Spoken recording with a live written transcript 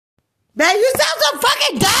Man, you sound so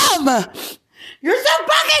fucking dumb. You're so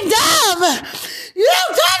fucking dumb. You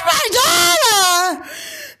touched my daughter.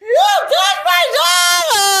 You touched my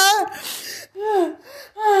daughter.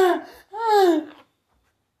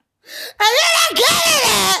 And you're not getting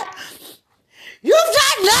it. You've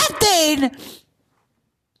done nothing.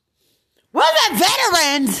 We're the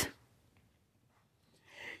veterans.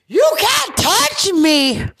 You can't touch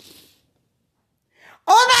me. Or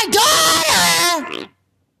my daughter.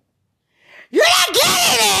 You're not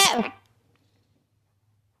getting it.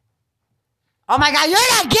 Oh my God,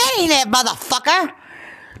 you're not getting it, motherfucker.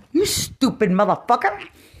 You stupid motherfucker.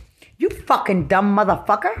 You fucking dumb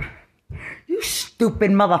motherfucker. You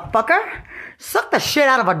stupid motherfucker. Suck the shit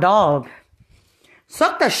out of a dog.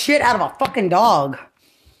 Suck the shit out of a fucking dog.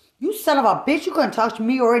 You son of a bitch. You couldn't talk to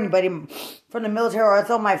me or anybody from the military or it's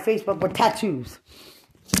on my Facebook with tattoos.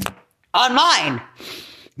 On mine.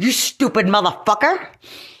 You stupid motherfucker.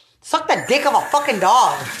 Suck the dick of a fucking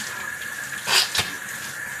dog.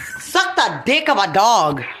 Suck the dick of a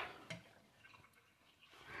dog.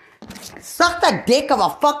 Suck the dick of a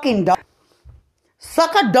fucking dog.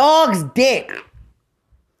 Suck a dog's dick.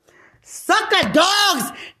 Suck a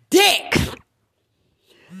dog's dick.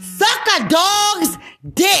 Suck a dog's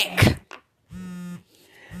dick.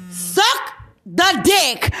 Suck the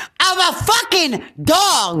dick of a fucking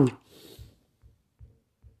dog.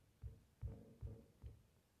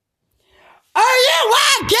 Are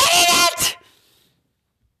you getting it?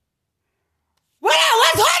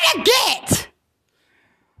 What's hard to get?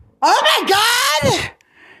 Oh my God!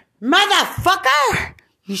 Motherfucker!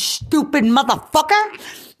 You stupid motherfucker!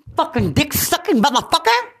 Fucking dick sucking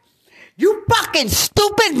motherfucker! You fucking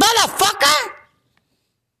stupid motherfucker!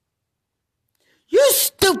 You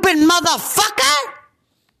stupid motherfucker!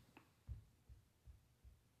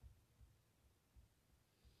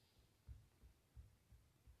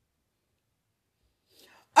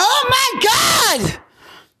 Oh my God!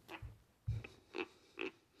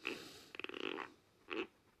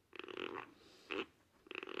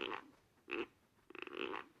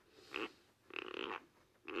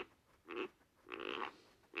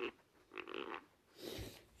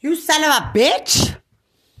 You son of a bitch!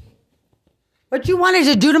 What you wanted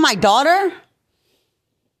to do to my daughter?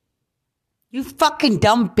 You fucking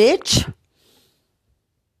dumb bitch!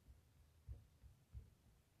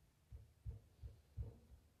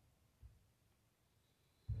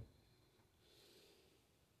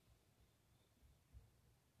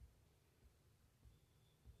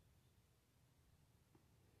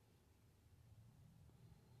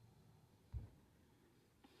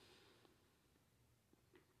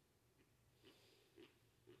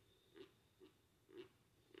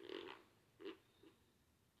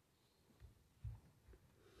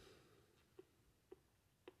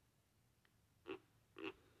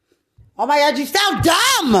 Oh my God, you sound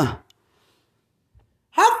dumb!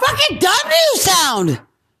 How fucking dumb do you sound?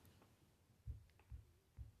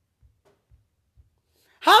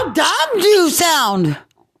 How dumb do you sound?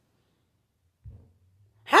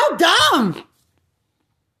 How dumb?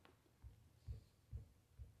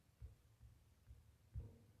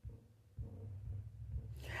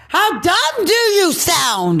 How dumb do you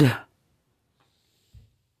sound?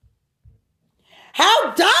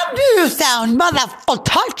 How dumb do you sound, motherfucker?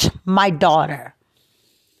 Touch my daughter.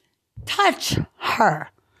 Touch her.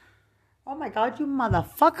 Oh my God, you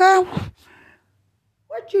motherfucker.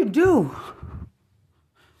 What'd you do?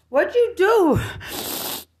 What'd you do?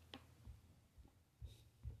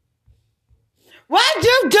 What'd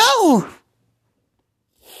you do?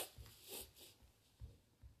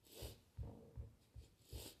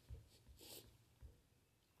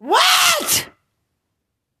 What?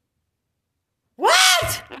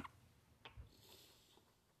 What?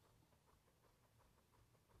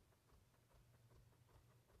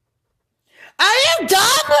 Are you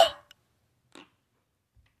dumb?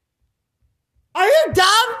 Are you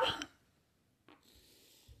dumb?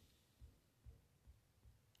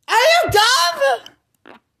 Are you dumb?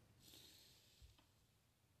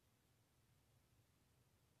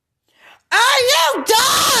 Are you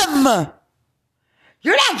dumb?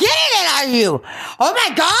 You're not getting it, are you? Oh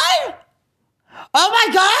my God? Oh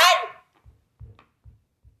my God?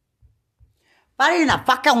 Not in the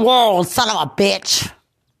fucking world, son of a bitch.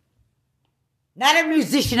 Not a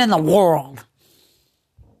musician in the world.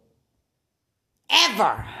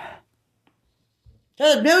 Ever.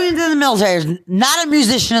 There's millions in the military. There's not a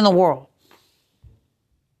musician in the world.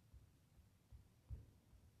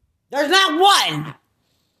 There's not one.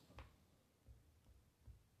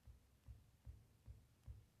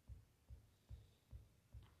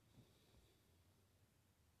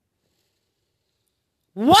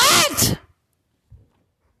 What?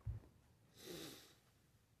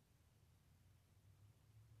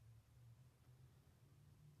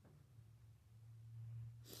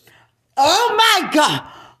 Oh my God.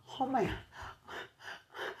 Oh my.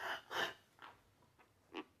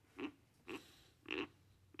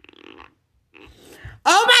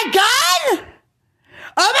 Oh my God.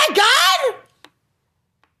 Oh my God.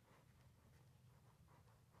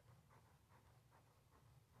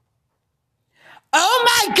 Oh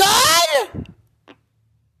my God.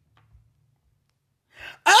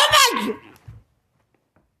 Oh my.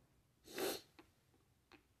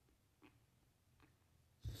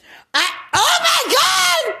 Oh my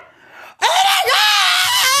God. Oh my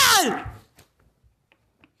God.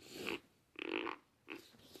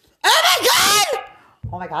 Oh my God.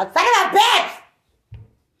 Oh my God. Son of a bitch.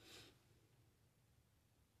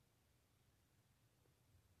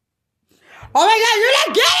 Oh my God, you're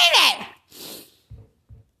not getting it!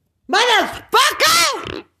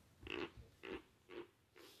 Motherfucker!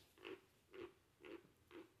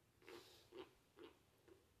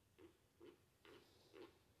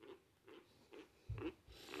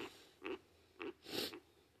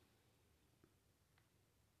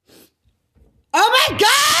 Oh my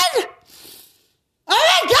God! Oh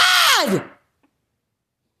my God!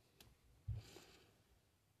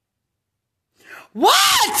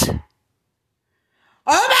 What?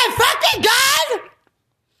 Oh my fucking God!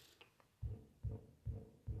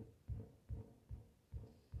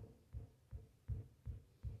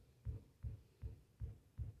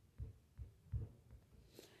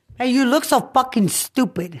 Hey, you look so fucking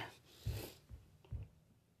stupid.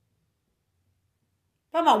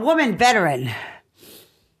 I'm a woman veteran.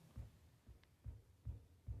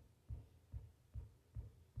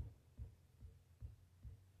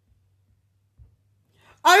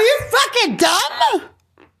 Are you fucking dumb?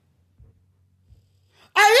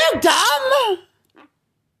 Are you dumb?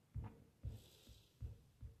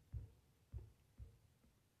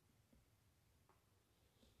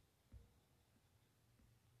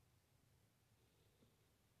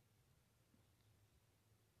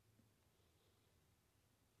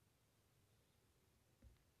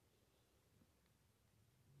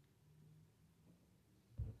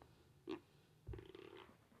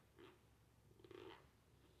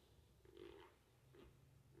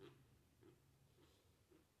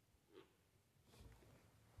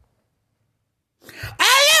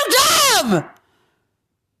 Are you dumb?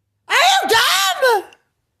 Are you dumb?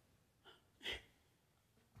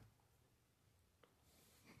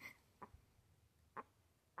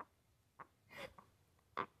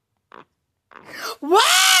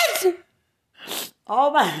 What?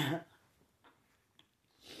 Oh my.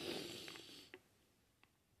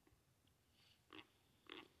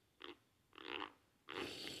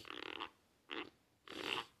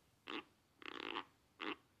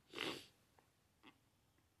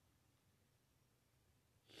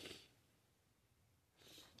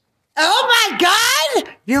 Oh my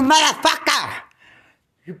God! You motherfucker!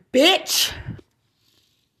 You bitch!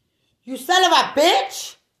 You son of a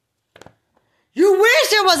bitch! You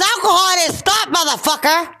wish it was alcohol and it stopped,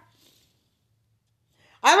 motherfucker!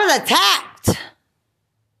 I was attacked!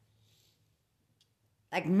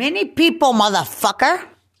 Like many people, motherfucker!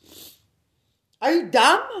 Are you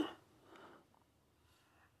dumb?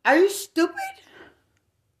 Are you stupid?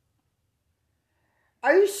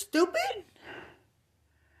 Are you stupid?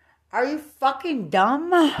 Are you fucking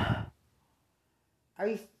dumb? Are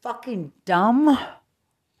you fucking dumb?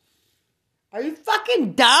 Are you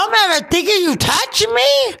fucking dumb ever thinking you touch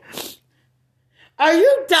me? Are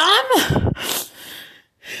you dumb?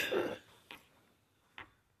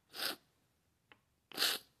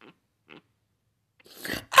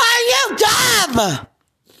 Are you dumb?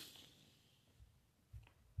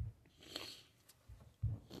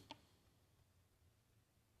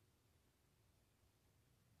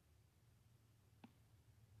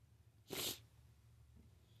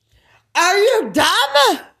 Are you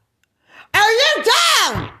dumb? Are you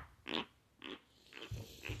dumb?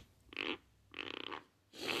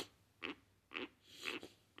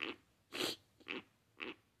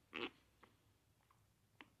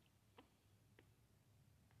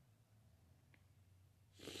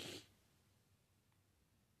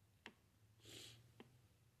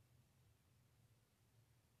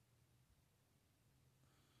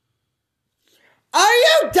 Are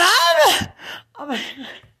you dumb? Oh my God.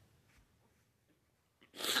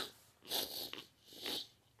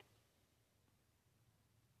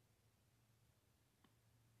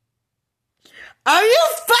 Are you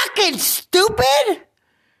fucking stupid?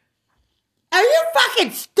 Are you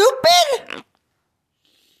fucking stupid?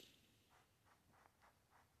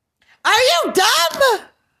 you dumb?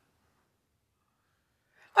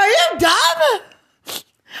 Are you dumb?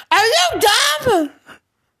 Are you dumb?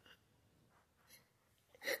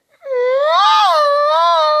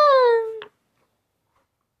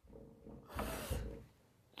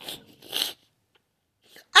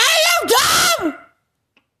 Are you dumb?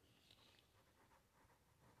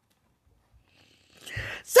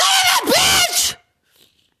 Son of a bitch!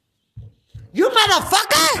 You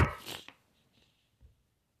motherfucker!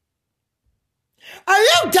 Are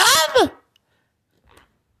you dumb?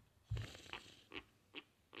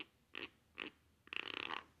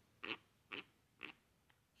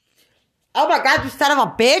 Oh my God, you son of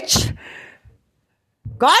a bitch.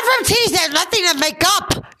 God from cheese, there's nothing to make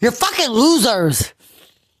up. You're fucking losers.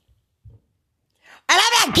 And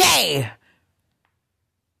I'm not gay.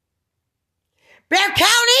 Bear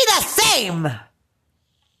County, the same.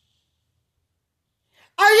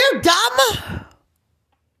 Are you dumb?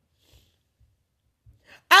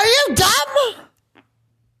 Are you dumb?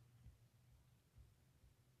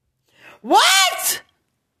 What?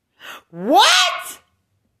 What?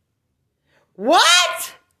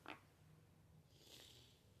 What?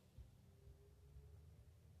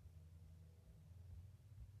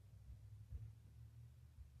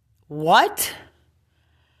 What?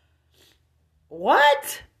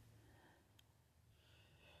 What?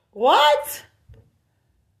 What?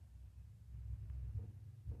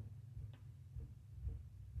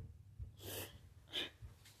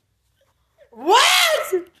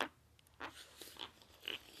 What?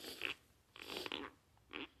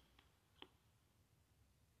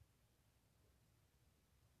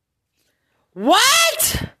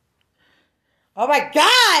 What? Oh my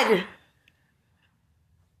God!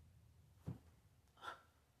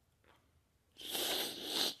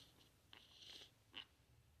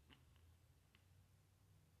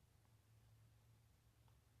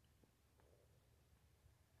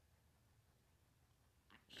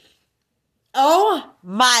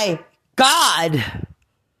 Oh my God!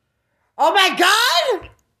 Oh my God!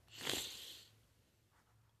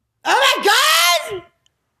 Oh my God!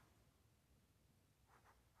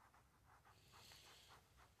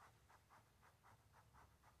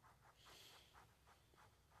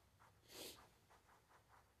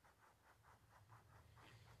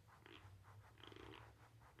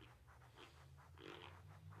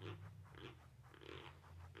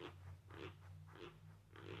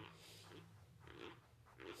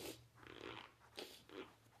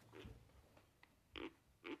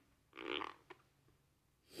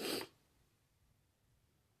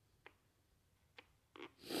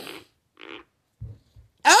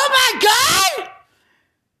 Oh my God!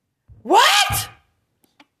 What?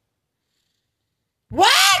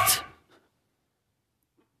 What?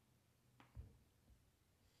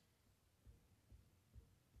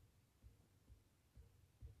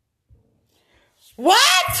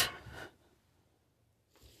 What?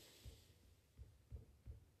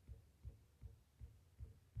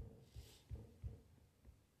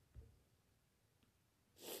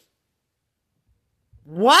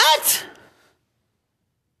 What?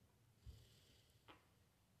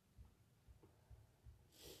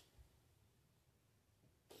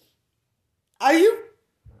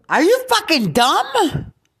 Are you fucking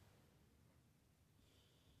dumb?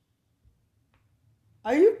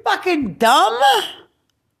 Are you fucking dumb?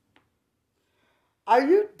 Are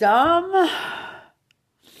you dumb?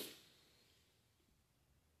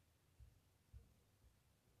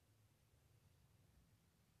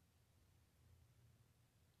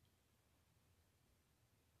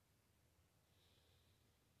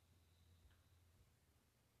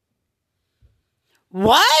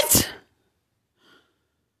 What?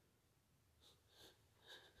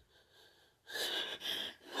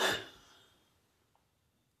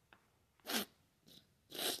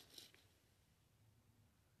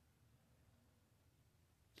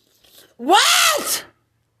 What?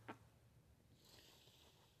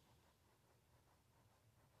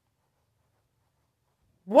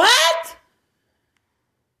 What?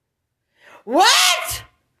 What?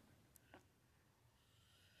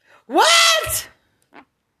 What?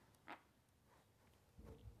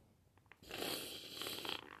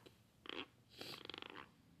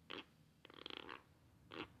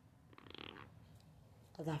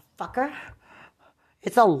 Motherfucker.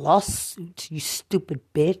 It's a lawsuit, you stupid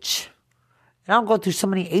bitch. And I'm going through so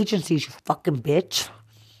many agencies, you fucking bitch.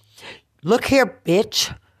 Look here,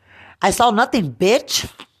 bitch. I saw nothing, bitch.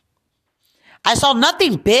 I saw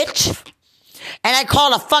nothing, bitch. And I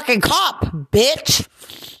called a fucking cop, bitch.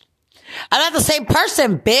 I'm not the same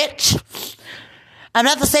person, bitch. I'm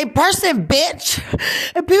not the same person, bitch.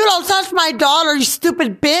 And people don't touch my daughter, you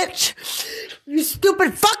stupid bitch. You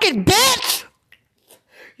stupid fucking bitch.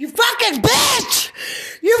 You fucking bitch.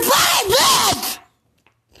 You fucking bitch.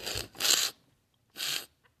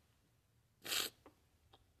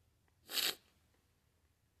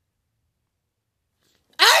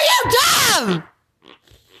 Are you dumb?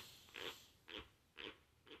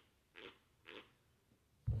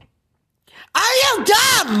 Are you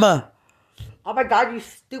dumb? Oh my God, you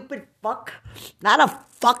stupid fuck. Not a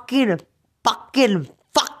fucking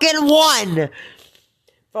one.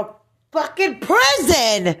 For fucking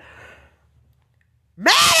prison.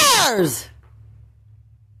 Matters.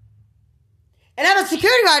 And I'm a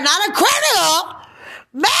security guard, not a criminal.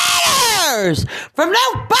 Matters. From no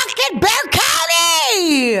fucking Bear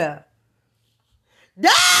County.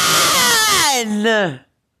 Done.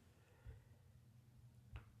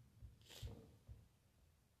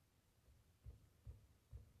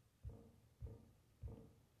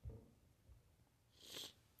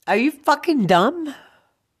 Are you fucking dumb?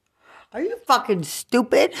 Are you fucking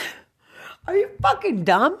stupid? Are you fucking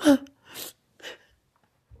dumb?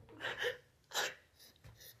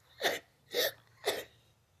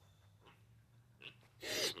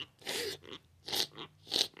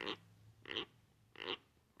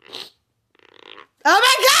 Oh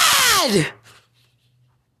my God!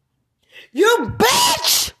 You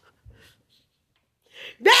bitch!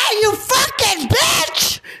 Man, you fucking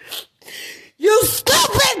bitch! You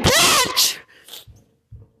stupid bitch!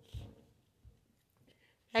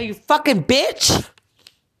 Hey, you fucking bitch!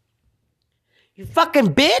 You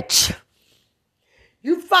fucking bitch!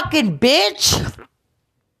 You fucking bitch!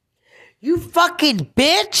 You fucking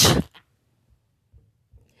bitch!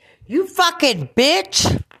 You fucking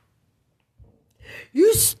bitch!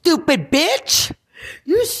 You stupid bitch!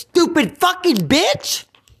 You stupid fucking bitch!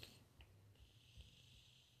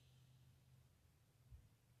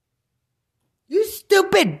 You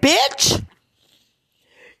stupid bitch!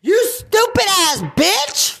 You stupid ass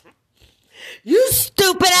bitch! You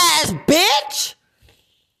stupid ass bitch!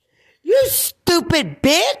 You stupid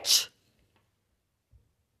bitch!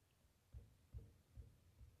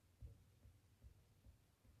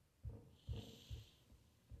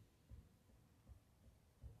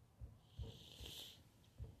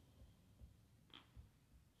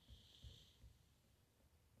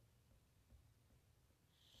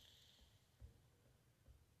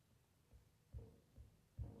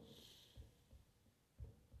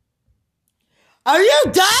 Are you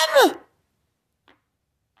dumb?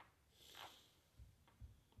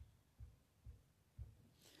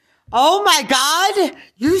 Oh my God,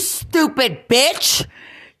 you stupid bitch!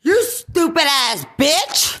 You stupid ass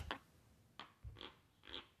bitch!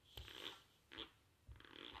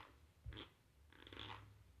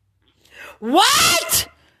 What?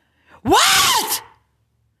 What?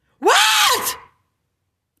 What?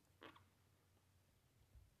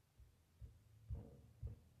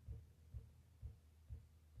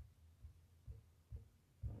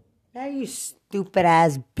 Now you stupid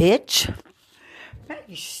ass bitch. Now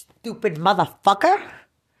you stupid motherfucker.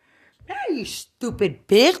 Now you stupid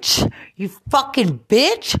bitch. You fucking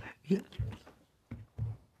bitch.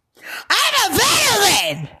 I'm a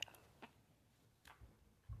veteran!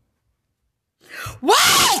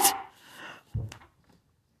 What?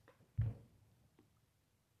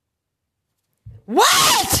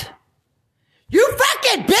 What? You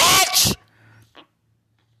fucking bitch!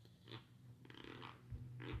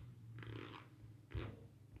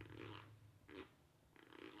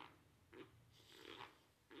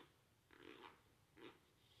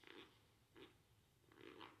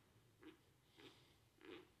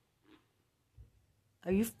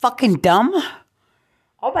 Are you fucking dumb?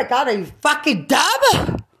 Oh my God, are you fucking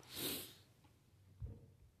dumb?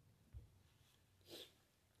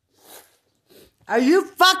 Are you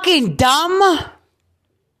fucking dumb?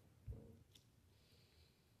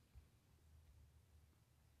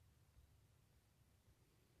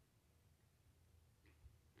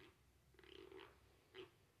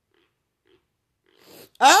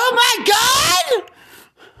 Oh my God!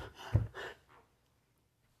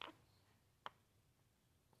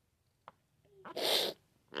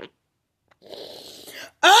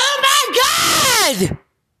 Oh my God!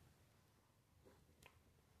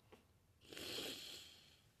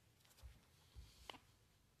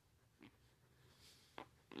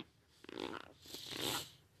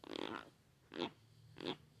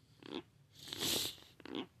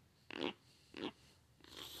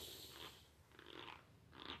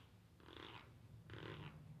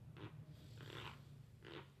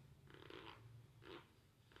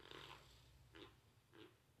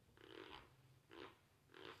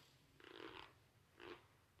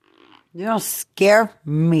 You don't scare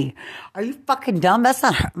me. Are you fucking dumb? That's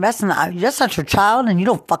not your child, and you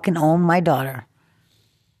don't fucking own my daughter.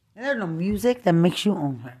 And there's no music that makes you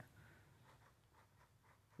own her.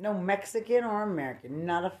 No Mexican or American.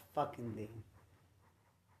 Not a fucking thing.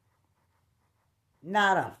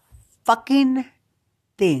 Not a fucking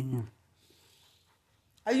thing.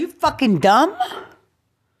 Are you fucking dumb?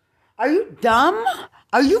 Are you dumb?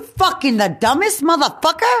 Are you fucking the dumbest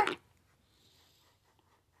motherfucker?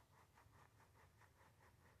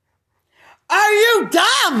 Are you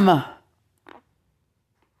dumb?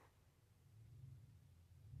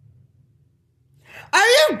 Are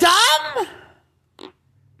you dumb?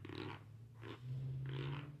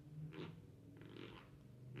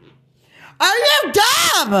 Are you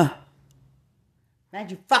dumb? Man,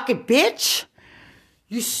 you fucking bitch.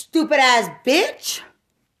 You stupid ass bitch.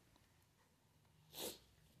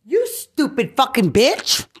 You stupid fucking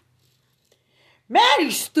bitch. Man,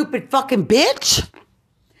 you stupid fucking bitch.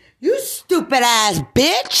 You stupid ass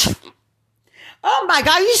bitch. Oh my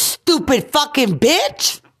God, you stupid fucking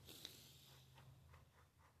bitch.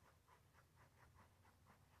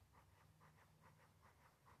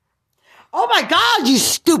 Oh my God, you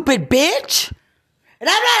stupid bitch. And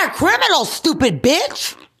I'm not a criminal, stupid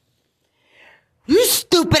bitch. You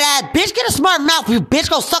stupid ass bitch. Get a smart mouth, you bitch.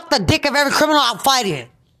 Go suck the dick of every criminal out fighting.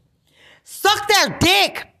 Suck their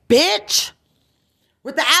dick, bitch.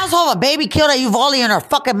 With the asshole of a baby killed at Uvalde in her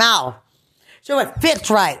fucking mouth. So it fits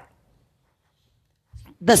right.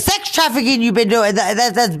 The sex trafficking you've been doing,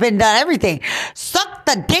 that's been done, everything. Suck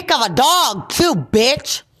the dick of a dog too,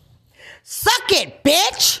 bitch. Suck it,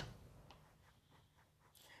 bitch.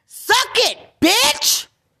 Suck it, bitch.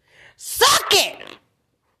 Suck it.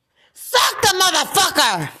 Suck the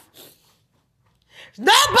motherfucker.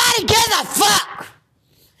 Nobody gives a fuck.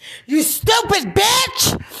 You stupid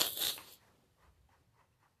bitch.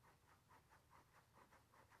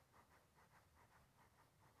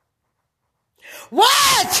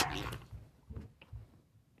 What?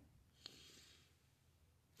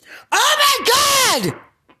 Oh my God!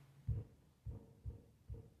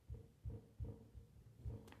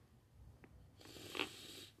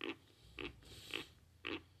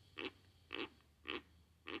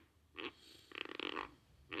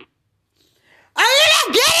 Are you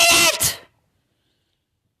not getting it?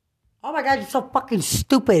 Oh my God, you're so fucking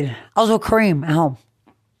stupid. I was with Kareem at home.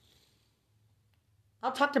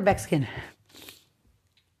 I'll talk to Mexican.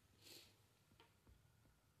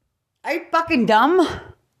 Are you fucking dumb?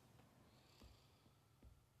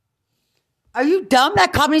 Are you dumb?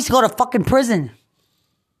 That cop needs to go to fucking prison.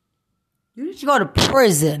 You need to go to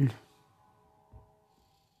prison.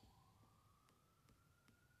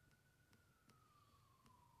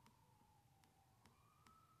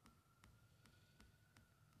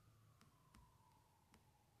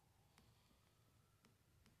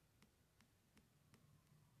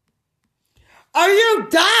 Are you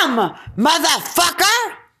dumb,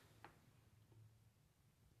 motherfucker?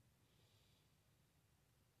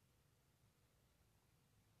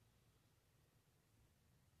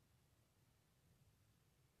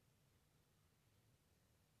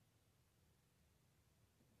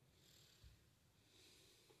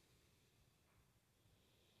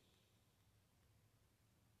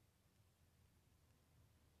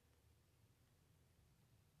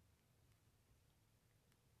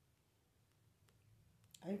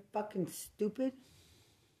 Are you fucking stupid?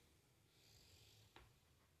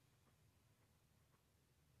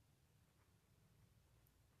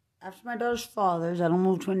 After my daughter's father's, I don't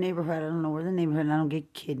move to a neighborhood. I don't know where the neighborhood, and I don't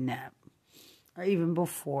get kidnapped. Or even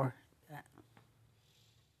before that.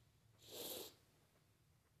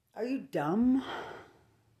 Are you dumb?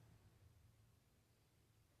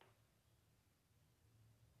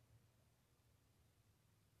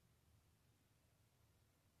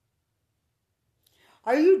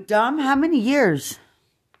 Are you dumb? How many years?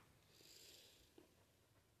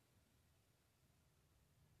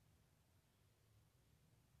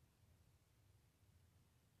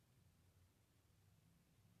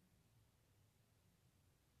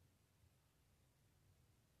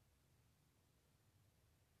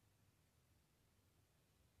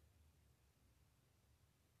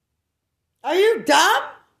 Are you dumb?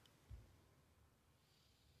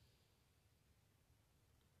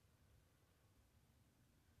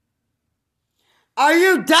 Are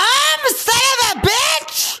you dumb, son of a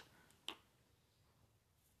bitch?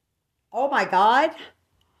 Oh my God.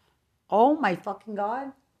 Oh my fucking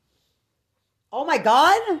God. Oh my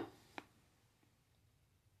God.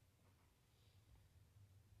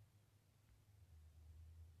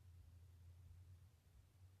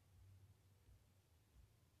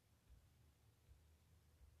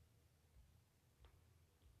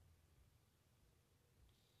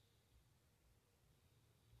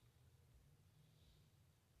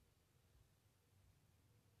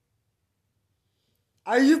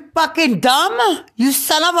 Are you fucking dumb? You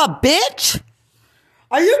son of a bitch?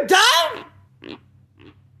 Are you dumb?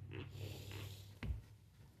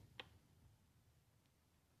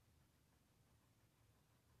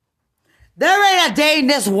 There ain't a day in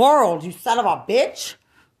this world, you son of a bitch.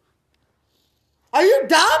 Are you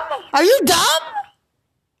dumb? Are you dumb?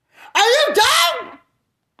 Are you dumb?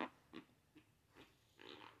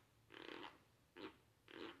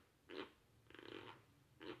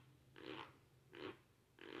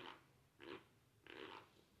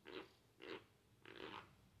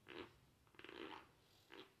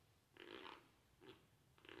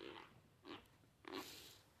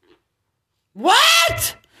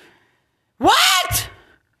 What? What?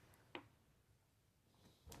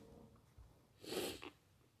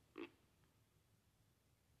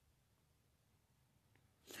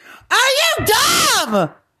 Are you dumb?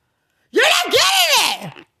 You're not getting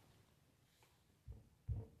it.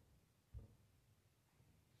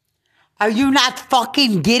 Are you not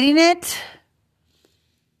fucking getting it?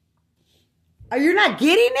 Are you not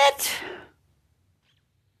getting it?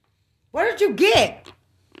 What did you get?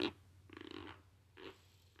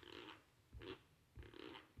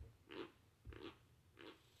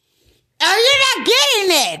 Are you not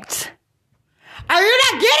getting it? Are you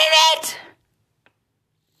not getting it?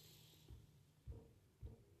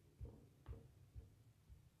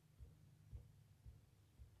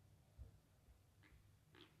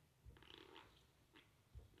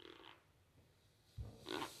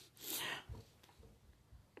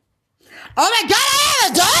 Oh my God, I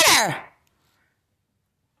have a daughter!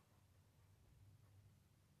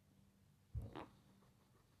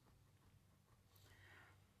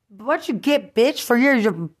 What you get, bitch? For years,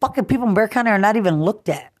 your fucking people in Bexar County are not even looked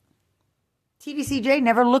at. TDCJ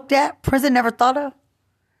never looked at. Prison never thought of.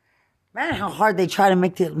 Man, how hard they try to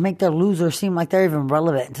make their loser seem like they're even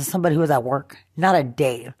relevant to somebody who is at work. Not a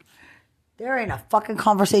day. There ain't a fucking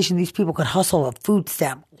conversation these people could hustle a food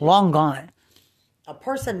stamp. Long gone. A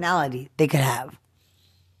personality they could have.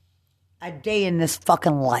 A day in this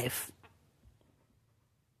fucking life.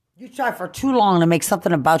 You try for too long to make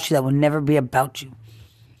something about you that will never be about you.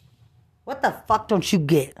 What the fuck don't you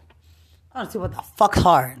get? I don't see what the fuck's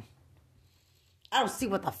hard. I don't see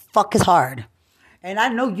what the fuck is hard. And I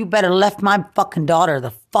know you better left my fucking daughter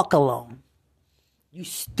the fuck alone. You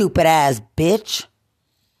stupid ass bitch.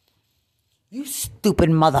 You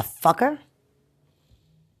stupid motherfucker.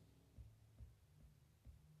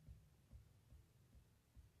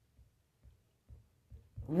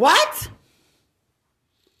 What?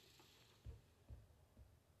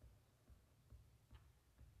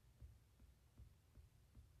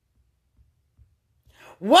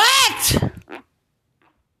 What?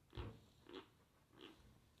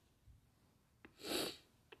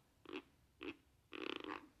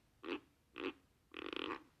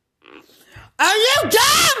 Are you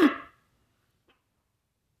dumb?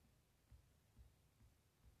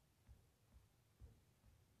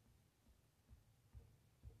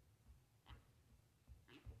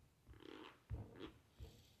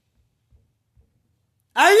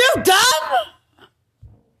 Are you dumb?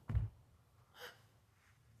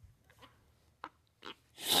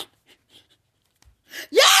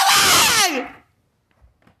 Yeah!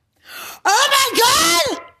 Oh my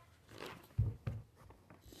God!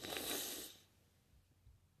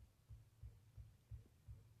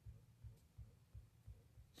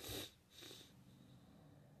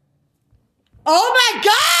 Oh my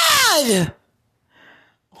God!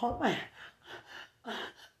 Oh my.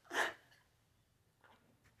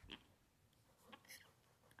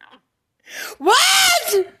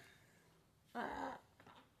 What?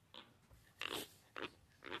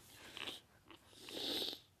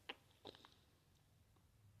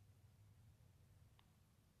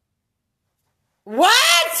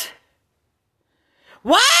 What?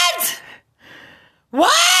 What?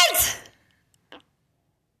 What?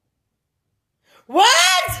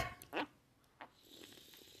 What?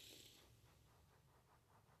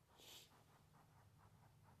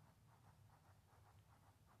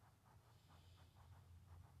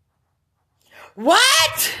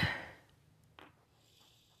 What?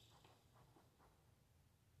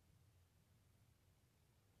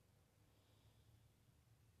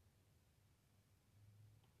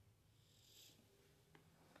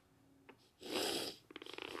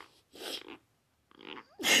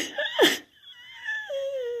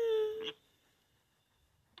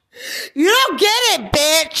 You don't get it,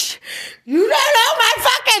 bitch. You don't know my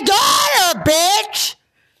fucking daughter, bitch.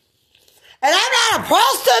 And I'm not a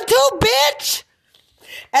prostitute, bitch.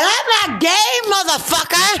 And I'm not gay,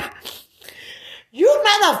 motherfucker. You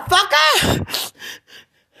motherfucker.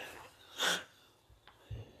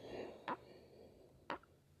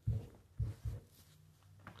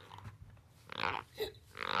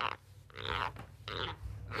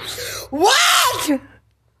 What?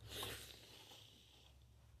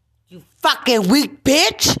 You fucking weak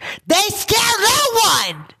bitch. They scare no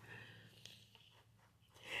one.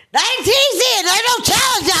 That ain't easy. There's no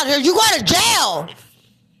challenge out here. You go to jail.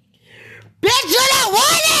 Bitch, you're not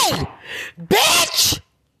wanted. Bitch.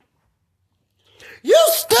 You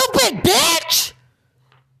stupid bitch.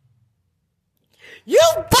 You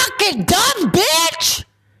fucking dumb bitch.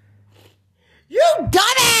 You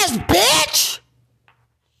dumbass bitch.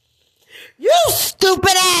 You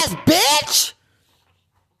stupid ass bitch.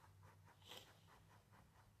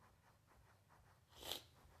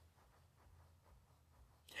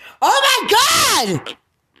 Oh my God.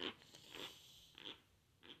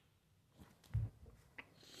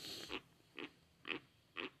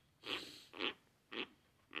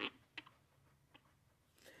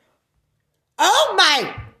 Oh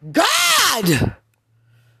my God.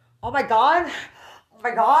 Oh my God. Oh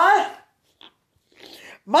my God.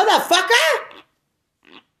 Motherfucker.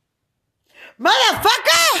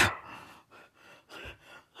 Motherfucker.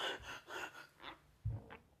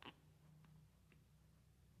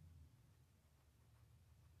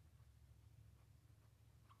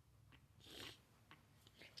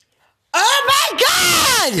 Oh my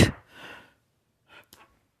God.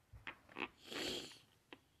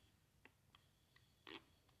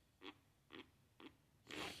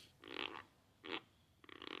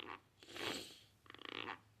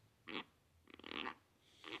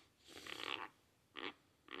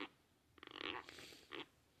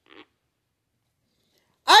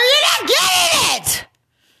 Are you not getting it?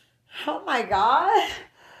 Oh my God.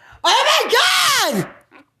 Oh my God.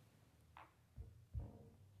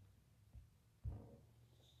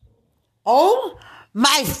 Oh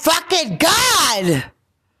my fucking God.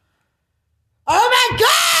 Oh my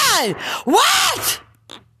God. What?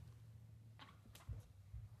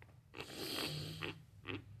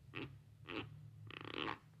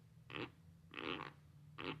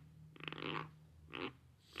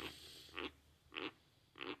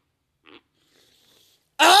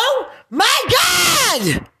 Oh my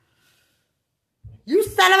God. You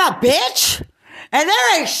son of a bitch. And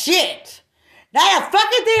there ain't shit. That a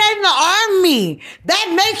fucking thing ain't in the army.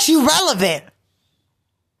 That makes you relevant.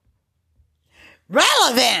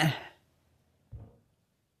 Relevant.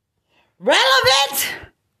 Relevant.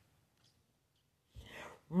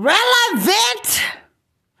 Relevant.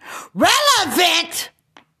 Relevant.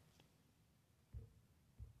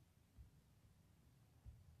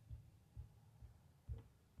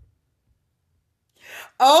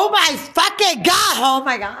 Oh my fucking God. Oh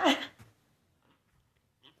my God.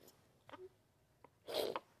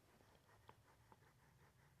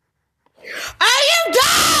 Are you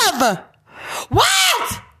dumb?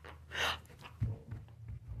 What?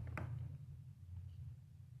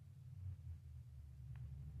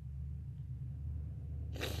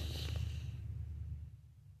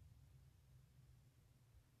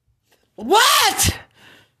 What?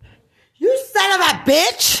 You son of a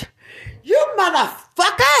bitch. You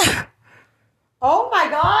motherfucker. Oh my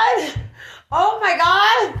God. Oh my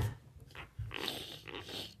God.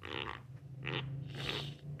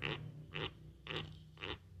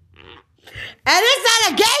 And it's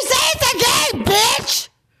not a game. Say it's a game, bitch.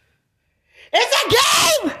 It's a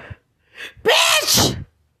game. Bitch.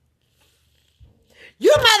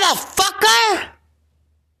 You motherfucker.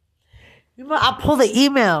 I'll pull the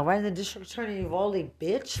email right in the district attorney Uvalde,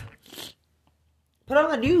 bitch. Put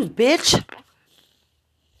on the news, bitch.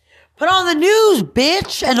 Put on the news,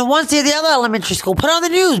 bitch. And the ones at the other elementary school. Put on the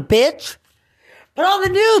news, bitch. Put on the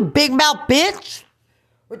news, big mouth bitch.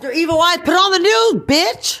 With your evil eyes, put on the news,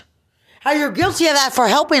 bitch. How you're guilty of that for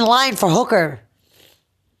helping line for Hooker.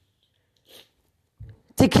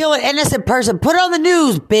 To kill an innocent person. Put on the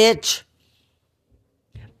news, bitch.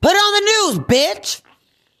 Put on the news, bitch.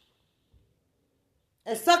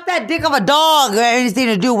 And suck that dick of a dog or anything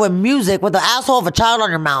to do with music with the asshole of a child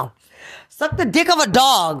on your mouth. Suck the dick of a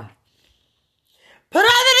dog. Put on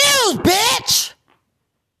the news, bitch.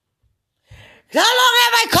 How long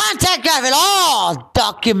have I contacted you? I have it all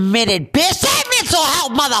documented, bitch. Say mental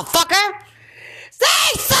health, motherfucker.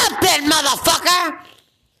 Say something, motherfucker.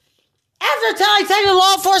 After telling Texas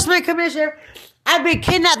Law Enforcement Commissioner I've been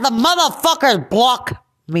kidnapped, the motherfuckers block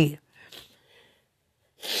me.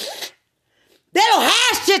 They don't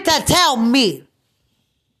have shit to tell me.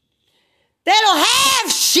 They don't have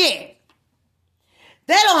shit.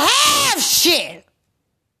 They don't have shit.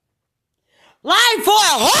 Line for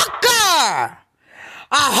a hooker.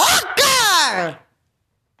 A hooker.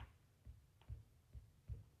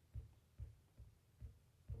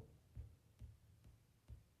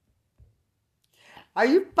 Are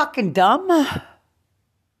you fucking dumb?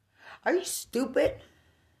 Are you stupid?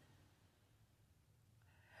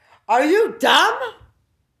 Are you dumb?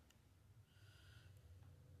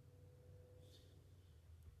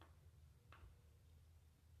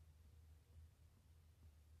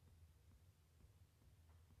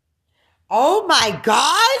 Oh my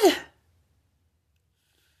God!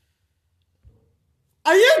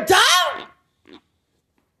 Are you dumb?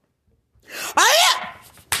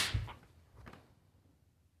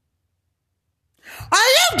 Are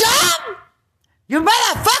you dumb? You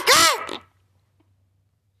motherfucker!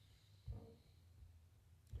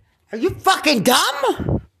 Are you fucking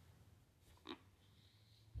dumb?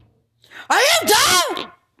 Are you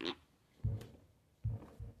dumb?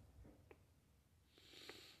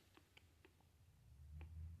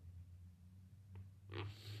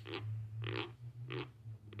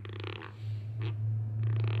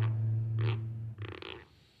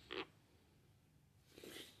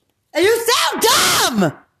 And you sound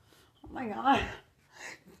dumb! Oh my God.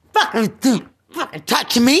 Fucking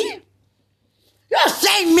touch me? You're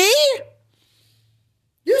saying me?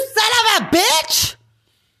 You son of a bitch!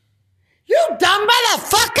 You dumb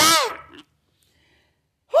motherfucker!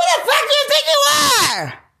 Who the fuck do you think you are?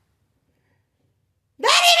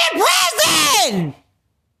 Not even prison!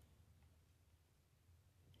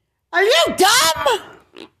 Are you dumb?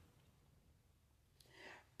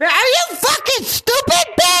 Are you fucking stupid,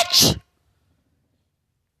 bitch?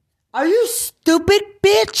 Are you stupid,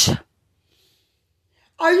 bitch?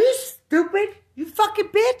 Are you stupid, you fucking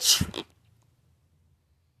bitch?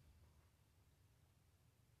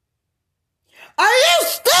 Are you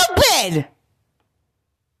stupid?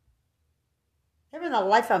 Living the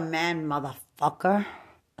life of man, motherfucker.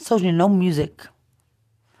 I told you no music.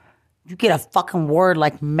 You get a fucking word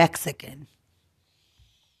like Mexican.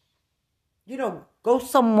 You don't go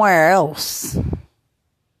somewhere else.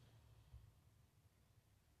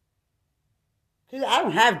 I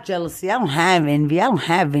don't have jealousy. I don't have envy. I don't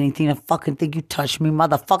have anything to fucking think you touch me,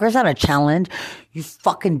 motherfucker. It's not a challenge. You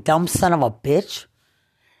fucking dumb son of a bitch.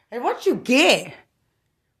 Hey, what you get?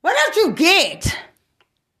 What don't you get?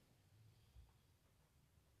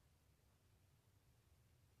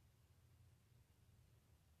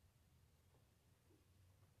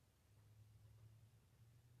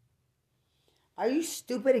 Are you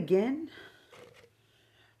stupid again?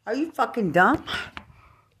 Are you fucking dumb?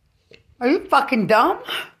 Are you fucking dumb?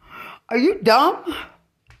 Are you dumb?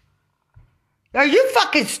 Are you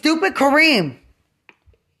fucking stupid, Kareem?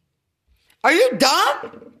 Are you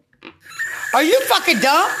dumb? Are you fucking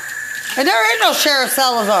dumb? And there is no Sheriff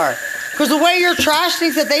Salazar. Because the way your trash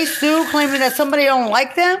thinks that they sue, claiming that somebody don't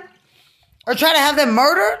like them, or try to have them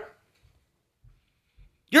murdered.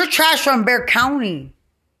 You're trash from Bexar County.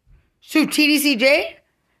 Sue TDCJ?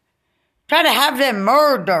 Try to have them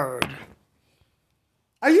murdered.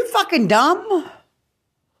 Are you fucking dumb?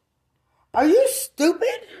 Are you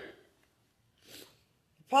stupid?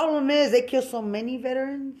 The problem is they kill so many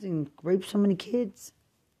veterans and rape so many kids.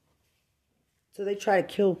 So they try to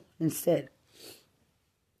kill instead.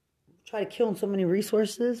 Try to kill so many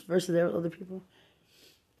resources versus their other people.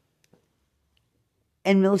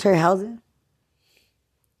 In military housing.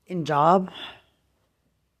 In job.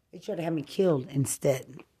 They try to have me killed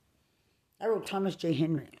instead. I wrote Thomas J.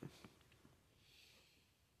 Henry.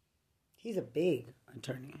 He's a big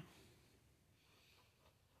attorney.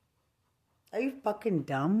 Are you fucking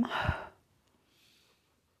dumb?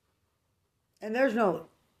 And there's no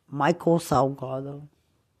Michael Salgado.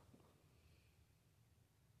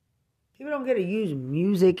 People don't get to use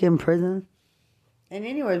music in prison. And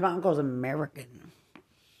anyways, my uncle's American.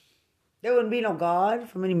 There wouldn't be no God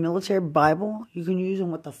from any military Bible you can use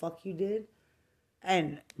on what the fuck you did.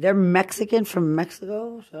 And they're Mexican from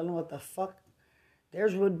Mexico, so I don't know what the fuck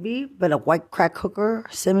theirs would be. But a white crack hooker,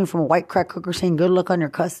 stemming from a white crack hooker saying good luck on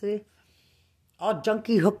your custody. All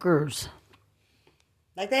junkie hookers.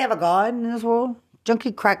 Like they have a God in this world.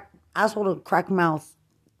 Junkie crack, asshole to crack mouth,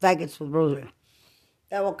 faggots with rosary.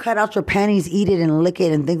 That will cut out your panties, eat it, and lick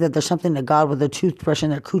it and think that there's something to God with a toothbrush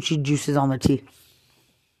and their coochie juices on their teeth.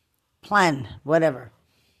 Plan, whatever.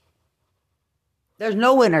 There's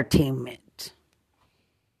no entertainment.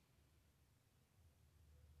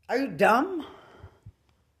 Are you dumb?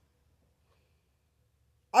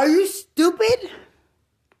 Are you stupid?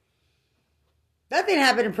 That didn't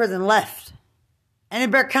happen in prison left. And in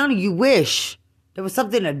Bexar County, you wish there was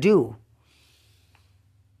something to do.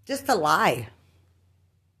 Just to lie.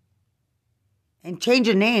 And change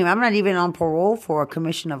your name. I'm not even on parole for a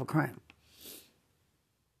commission of a crime.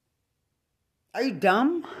 Are you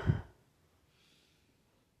dumb?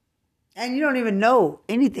 And you don't even know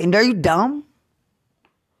anything. Are you dumb?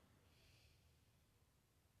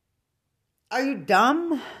 Are you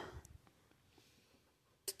dumb?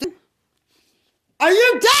 Are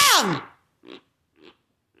you dumb?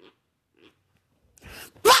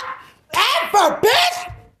 Ever,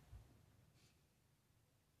 bitch!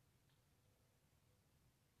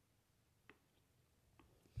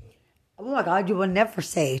 Oh my God, you will never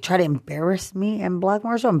say, try to embarrass me in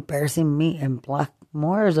Blackmore. So embarrassing me in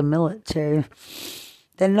Blackmore as a military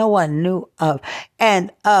that no one knew of.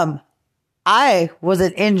 And I was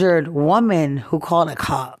an injured woman who called a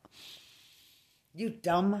cop. You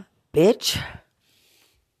dumb bitch.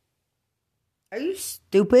 Are you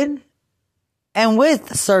stupid? And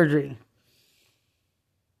with surgery.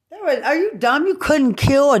 Are you dumb? You couldn't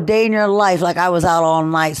kill a day in your life like I was out all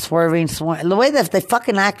night swerving. The way that they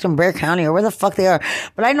fucking act in Bexar County or where the fuck they are.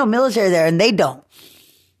 But I know military there and they don't.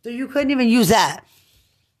 So you couldn't even use that.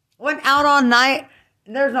 Went out all night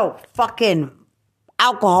and there's no fucking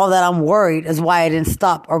alcohol that I'm worried is why I didn't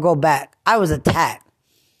stop or go back. I was attacked.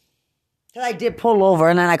 Because I did pull over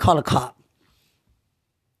and then I called a cop.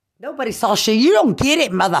 Nobody saw shit. You don't get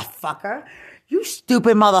it, motherfucker. You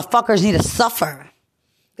stupid motherfuckers need to suffer.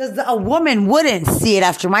 Because a woman wouldn't see it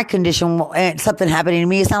after my condition and something happening to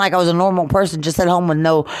me. It's not like I was a normal person just at home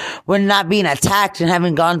with not being attacked and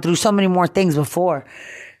having gone through so many more things before.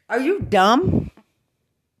 Are you dumb?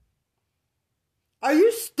 Are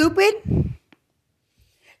you stupid?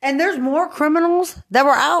 And there's more criminals that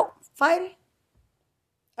were out fighting?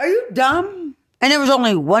 Are you dumb? And there was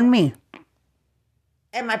only one me.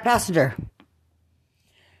 And my passenger.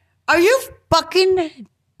 Are you fucking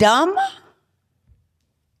dumb?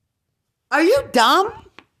 Are you dumb?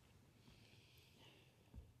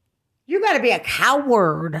 You gotta be a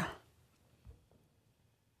coward.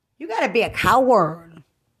 You gotta be a coward.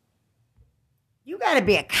 You gotta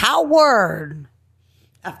be a coward.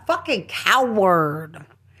 A fucking coward.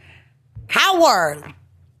 Coward.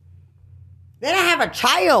 Then I have a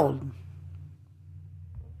child.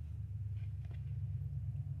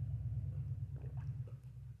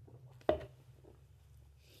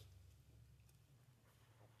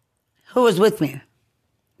 Who was with me?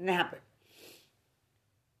 And it happened.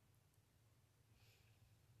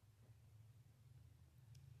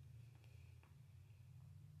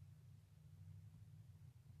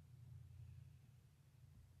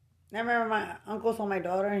 I remember my uncle saw my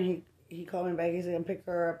daughter and he called me back. He said, pick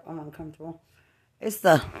her up. I'm uncomfortable.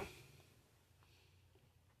 That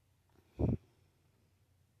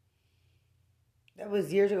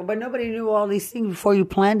was years ago. But nobody knew all these things before you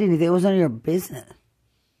planned anything. It was none of your business.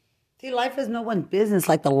 See, life is no one's business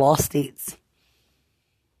like the law states.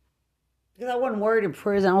 Because I wasn't worried in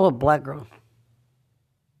prison. I was a black girl.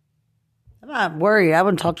 I'm not worried. I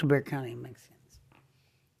wouldn't talk to Bexar County Mexicans.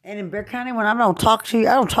 And in Bexar County, when I don't talk to you,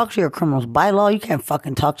 I don't talk to your criminals. By law, you can't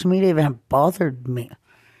fucking talk to me. They even have bothered me.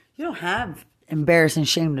 You don't have embarrassing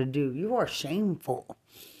shame to do. You are shameful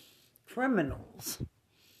criminals.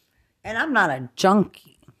 And I'm not a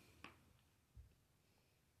junkie.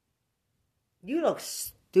 You look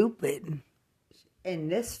stupid in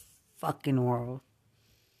this fucking world.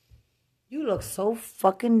 You look so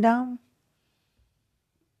fucking dumb.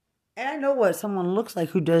 And I know what someone looks like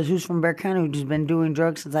who's from Bexar County, who's been doing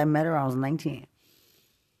drugs since I met her when I was 19.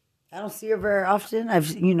 I don't see her very often.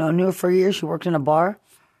 Knew her for years. She worked in a bar.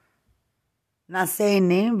 Not saying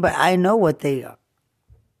name, but I know what they are.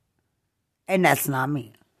 And that's not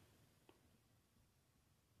me.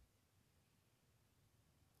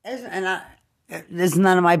 It's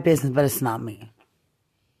none of my business, but it's not me.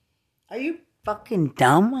 Are you fucking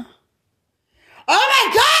dumb?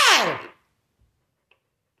 Oh my God!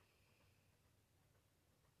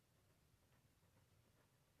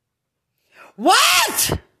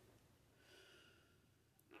 What?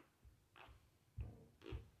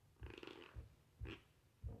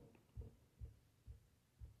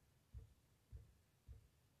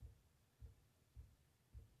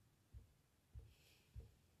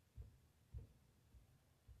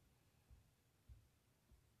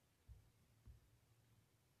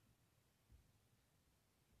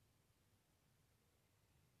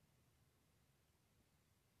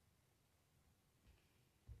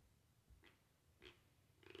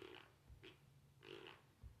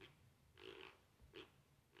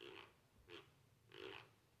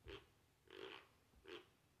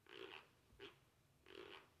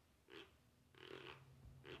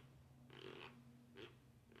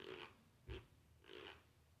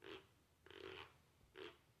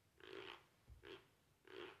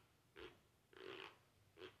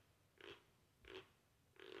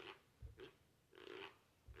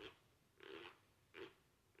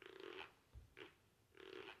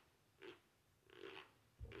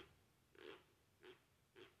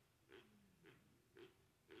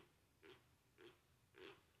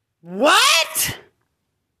 What?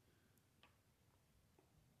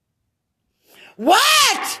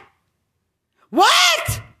 What?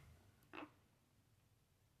 What?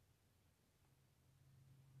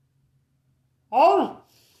 Oh.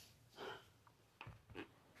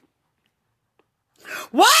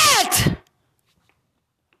 What?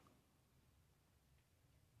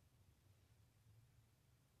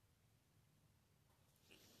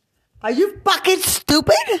 Are you fucking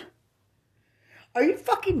stupid? Are you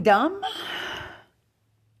fucking dumb?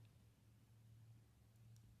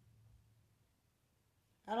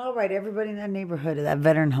 And all right, everybody in that neighborhood of that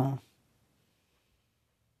veteran home.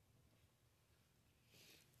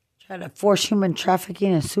 Try to force human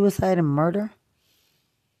trafficking and suicide and murder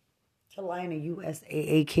to lie in a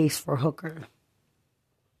USAA case for hooker.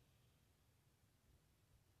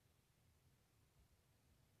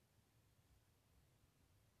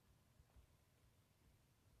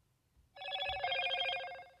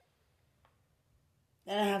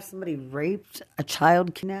 Then I have somebody raped, a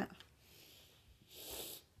child kidnapped.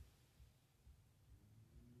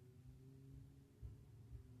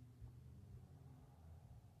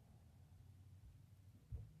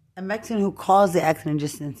 A Mexican who caused the accident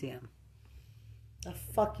just didn't see him. The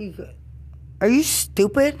fuck you... Are you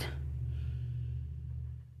stupid?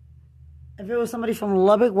 If it was somebody from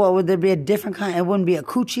Lubbock, what would there be a different kind? It wouldn't be a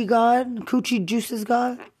coochie god? Coochie juices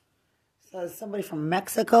god? So somebody from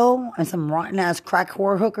Mexico and some rotten ass crack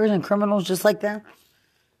whore hookers and criminals just like that?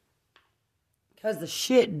 Because the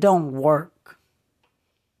shit don't work.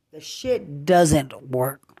 The shit doesn't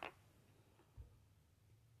work.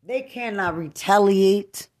 They cannot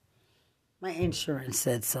retaliate. My insurance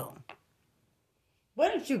said so.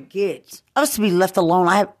 What did you get? I was to be left alone.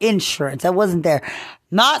 I have insurance. I wasn't there.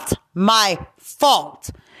 Not my fault.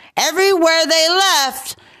 Everywhere they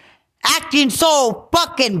left, acting so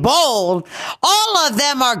fucking bold, all of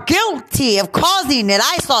them are guilty of causing it.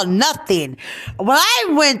 I saw nothing. What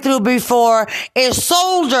I went through before is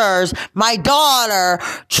soldiers, my daughter,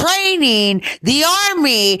 training, the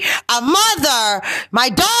army, a mother, my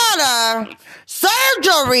daughter,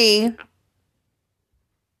 surgery.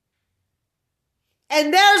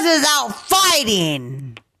 And theirs is out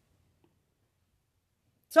fighting.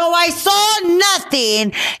 So I saw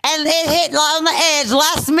nothing, and it hit on the edge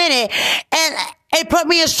last minute, and it put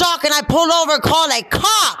me in shock, and I pulled over and called a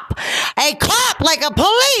cop like a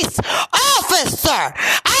police officer.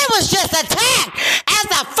 I was just attacked as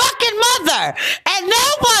a fucking mother, and no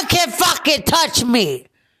one can fucking touch me.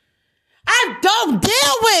 I don't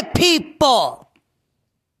deal with people.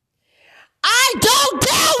 I don't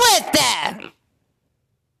deal with them.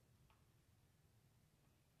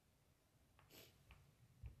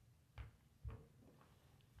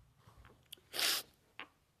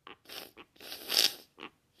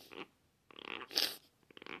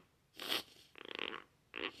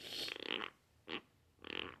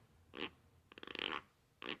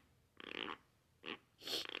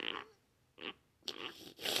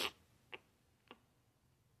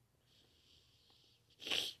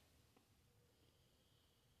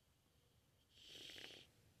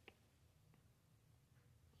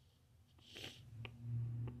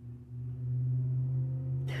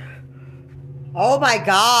 Oh my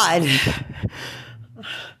God.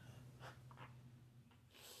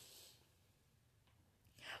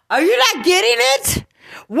 Are you not getting it?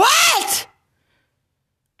 What?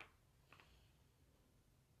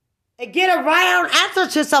 And get a right on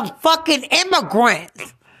answer to some fucking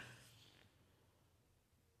immigrants.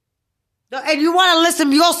 And you want to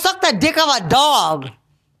listen, you go suck the dick of a dog.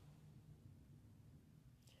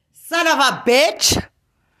 Son of a bitch.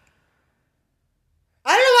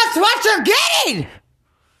 I don't know what you're getting.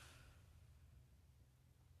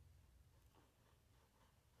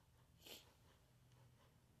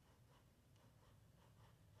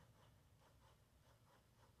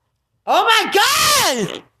 Oh my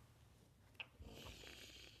God!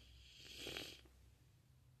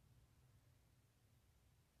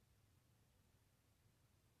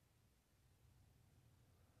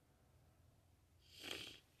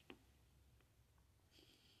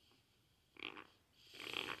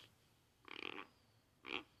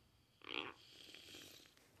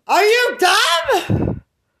 Are you dumb?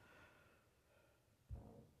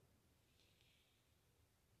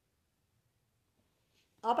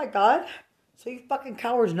 Oh my God. So you fucking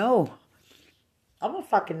cowards know. I'm a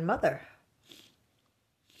fucking mother.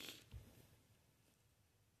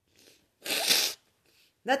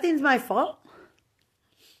 Nothing's my fault.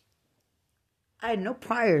 I had no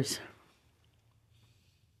priors.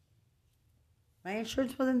 My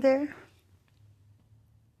insurance wasn't there.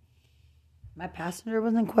 My passenger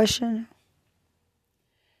wasn't questioned.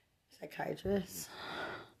 psychiatrist.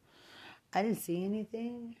 I didn't see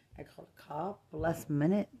anything. I called a cop. The last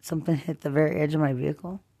minute, something hit the very edge of my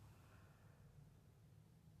vehicle.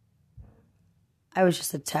 I was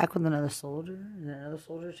just attacked with another soldier, and another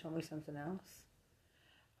soldier told me something else.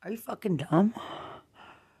 Are you fucking dumb?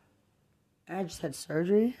 I just had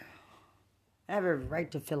surgery. I have a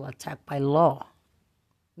right to feel attacked by law.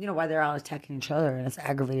 You know why they're all attacking each other, and it's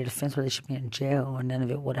aggravated offense where they should be in jail, and none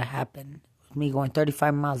of it would have happened. With me going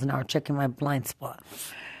 35 miles an hour, checking my blind spot,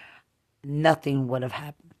 nothing would have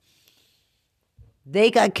happened.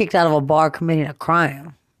 They got kicked out of a bar committing a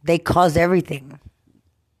crime. They caused everything.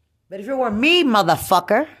 But if it were me,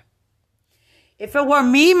 motherfucker,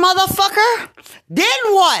 then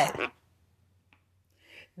what?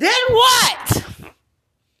 Then what?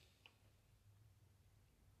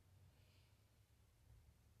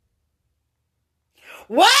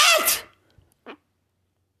 What?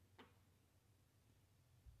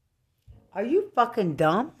 Are you fucking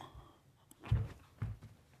dumb?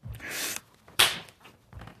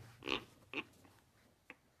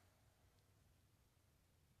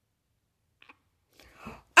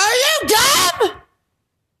 Are you dumb?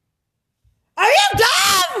 Are you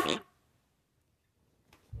dumb?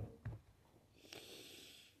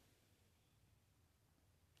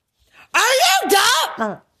 Are you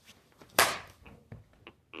dumb?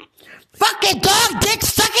 Fucking dog dick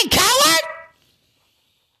sucking coward?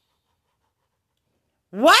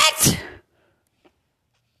 What?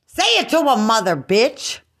 Say it to a mother,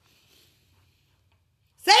 bitch.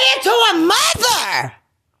 Say it to a mother.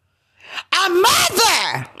 A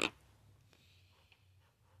mother.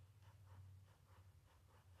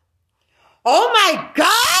 Oh my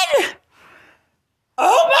God.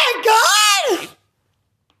 Oh my God.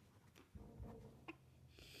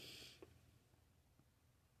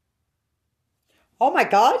 Oh my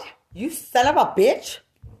God. You son of a bitch.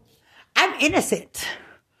 I'm innocent.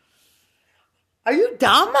 Are you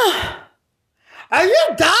dumb? Are you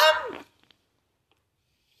dumb?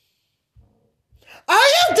 Are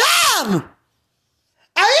you dumb?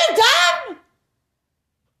 Are you dumb?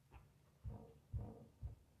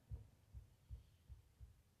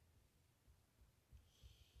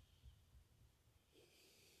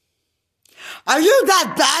 Are you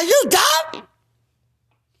that? Are you dumb?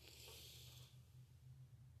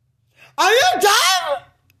 Are you dumb?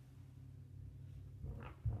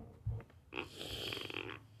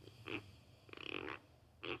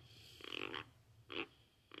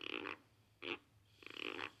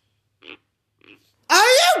 Are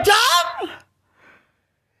you dumb?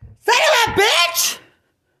 Say that, bitch!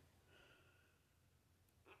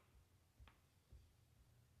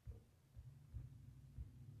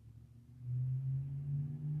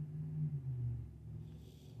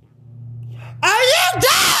 Are you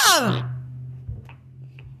dumb?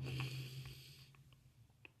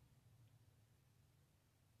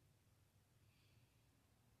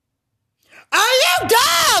 Are you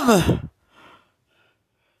dumb?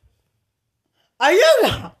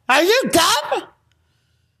 Are you dumb?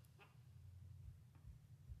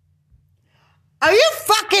 Are you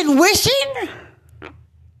fucking wishing?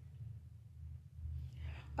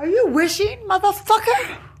 Are you wishing,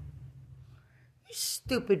 motherfucker? You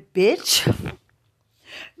stupid bitch.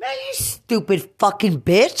 Man, you stupid fucking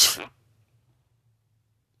bitch.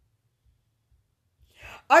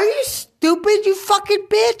 Are you stupid, you fucking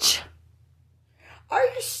bitch? Are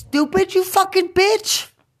you stupid, you fucking bitch?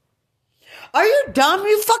 Are you dumb,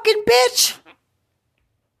 you fucking bitch?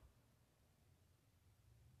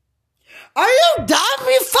 Are you dumb,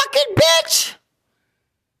 you fucking bitch?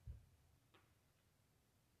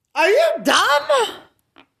 Are you dumb?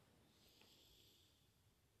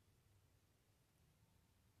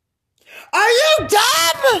 Are you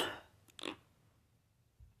dumb?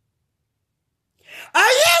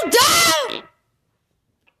 Are you dumb?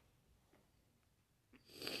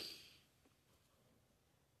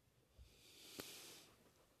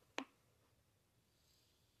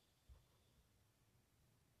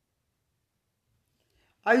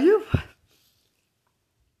 Are you?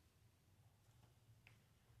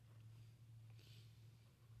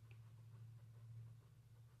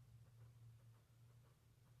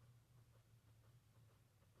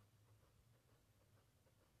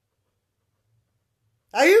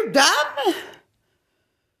 Are you dumb?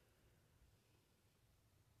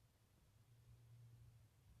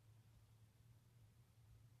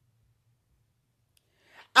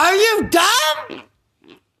 Are you dumb?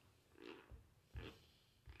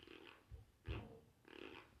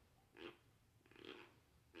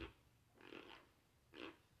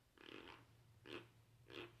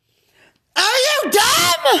 Are you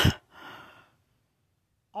dumb?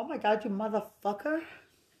 Oh my God, you motherfucker.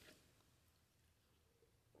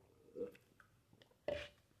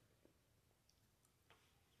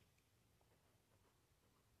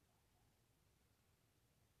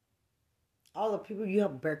 All the people you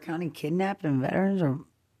have Bexar County kidnapped and veterans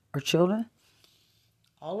or children.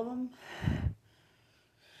 All of them.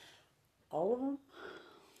 All of them.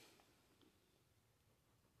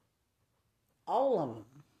 All of them.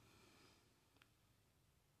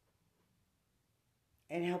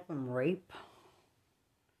 And help them rape.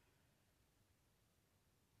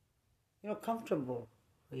 Comfortable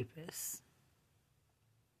rapists.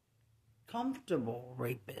 Comfortable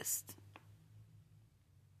rapist.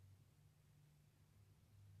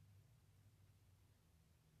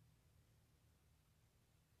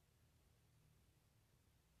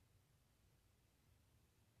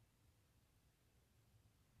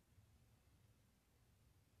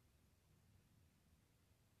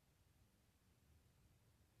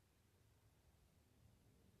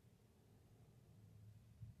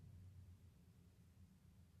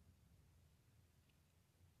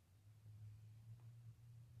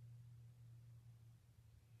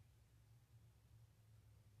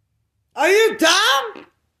 Are you dumb?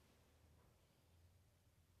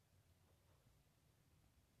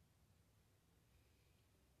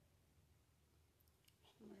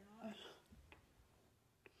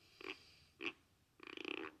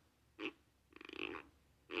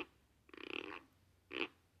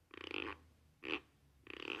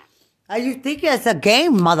 You think it's a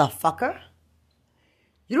game, motherfucker?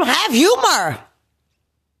 You don't have humor.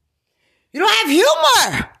 You don't have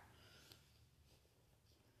humor.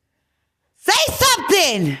 Say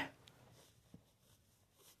something.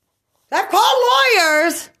 I've called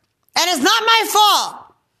lawyers, and it's not my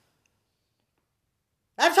fault.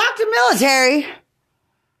 I've talked to military,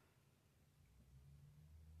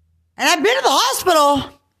 and I've been to the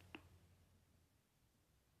hospital.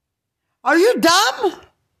 Are you dumb?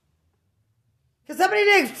 Because somebody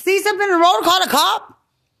didn't see something in the road and call a cop?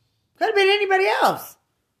 Could have been anybody else.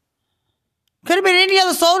 Could have been any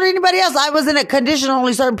other soldier, anybody else. I was in a condition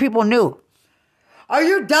only certain people knew. Are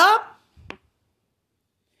you dumb?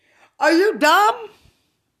 Are you dumb?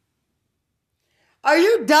 Are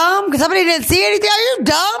you dumb? Because somebody didn't see anything? Are you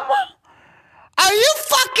dumb? Are you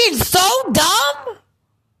fucking so dumb?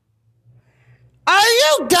 Are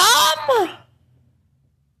you dumb?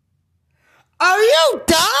 Are you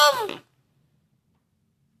dumb?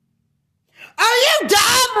 Are you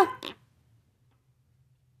dumb?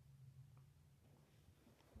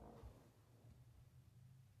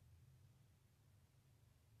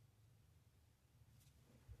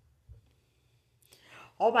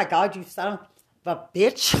 Oh my God, you son of a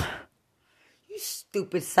bitch. You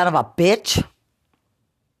stupid son of a bitch.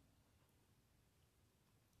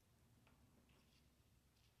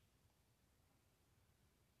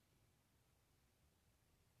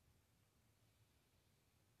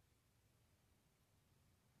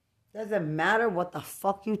 Doesn't matter what the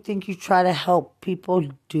fuck you think you try to help people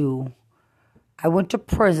do. I went to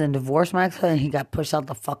prison, divorced my ex-husband, and he got pushed out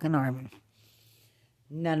the fucking army.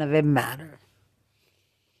 None of it mattered.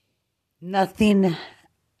 Nothing,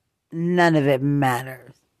 none of it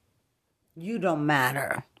matters. You don't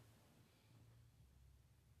matter.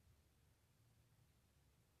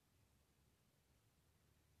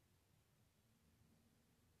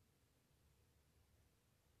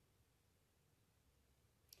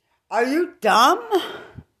 Are you dumb?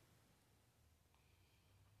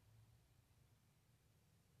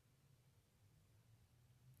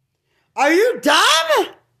 Are you dumb?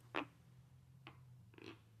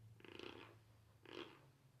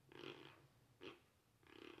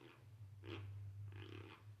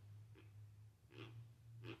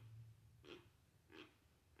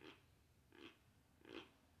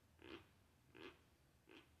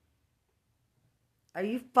 Are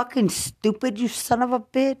you fucking stupid, you son of a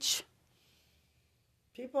bitch?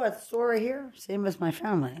 People at the store right here, same as my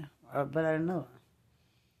family, but I don't know.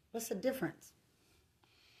 What's the difference?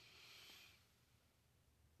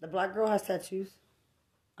 The black girl has tattoos.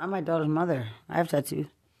 I'm my daughter's mother. I have tattoos.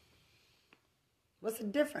 What's the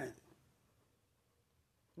difference?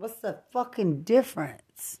 What's the fucking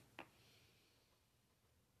difference?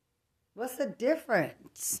 What's the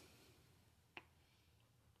difference?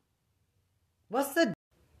 What's the...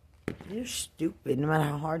 You're stupid. No matter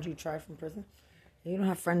how hard you try from prison. You don't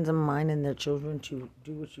have friends of mine and their children to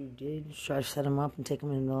do what you did. Try to set them up and take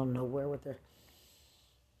them in the middle of nowhere with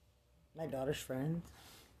my daughter's friends.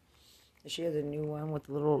 She has a new one with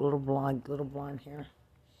little blonde hair.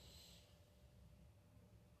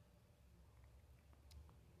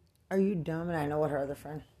 Are you dumb? And I know what her other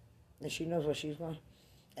friend, and she knows what she's going.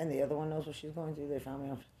 And the other one knows what she's going through. They found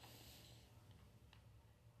me off.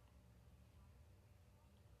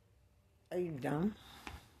 Are you dumb?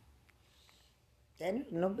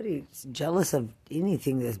 Nobody's jealous of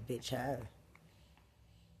anything this bitch has.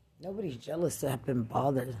 Nobody's jealous to have been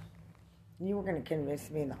bothered. You were going to convince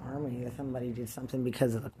me in the army that somebody did something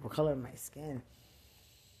because of the color of my skin.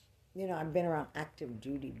 You know, I've been around active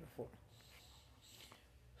duty before.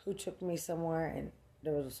 Who took me somewhere and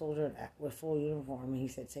there was a soldier with full uniform and he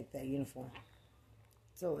said, take that uniform.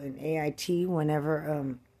 So in AIT,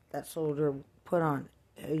 whenever that soldier put on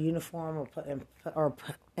a uniform or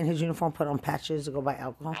in his uniform put on patches to go buy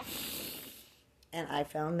alcohol, and I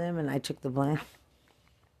found them and I took the blame,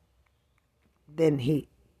 then he,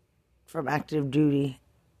 from active duty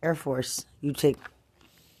Air Force, you take,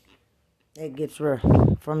 it gets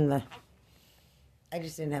from the, I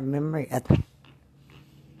just didn't have memory at the,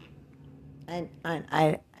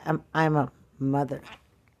 I'm a mother.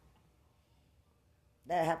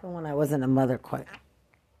 That happened when I wasn't a mother quite.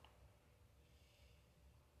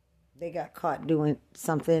 They got caught doing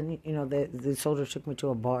something, you know, the soldier took me to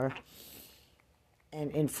a bar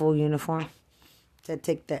and in full uniform, said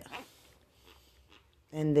take that.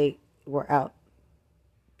 And they were out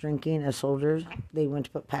drinking as soldiers. They went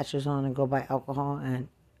to put patches on and go buy alcohol, and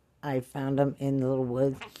I found them in the little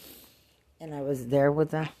woods, and I was there with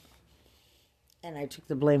them, and I took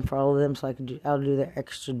the blame for all of them so I'll do their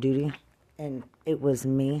extra duty, and it was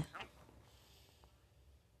me.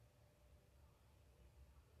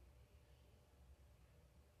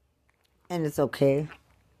 And it's okay,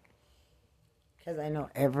 because I know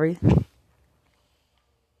everything.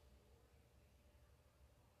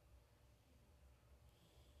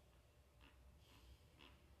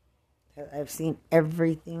 I've seen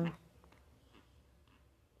everything.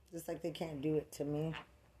 Just like they can't do it to me.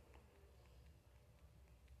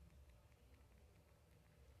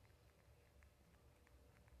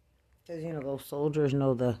 Because, you know, those soldiers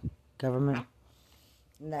know the government.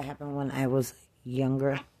 And that happened when I was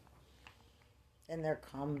younger. In their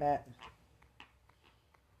combat.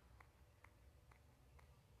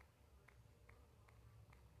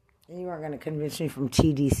 And you aren't going to convince me from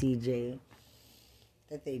TDCJ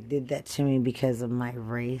that they did that to me because of my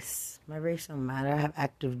race. My race don't matter. I have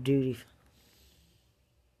active duty.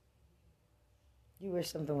 You wish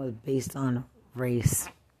something was based on race.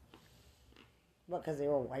 What, because they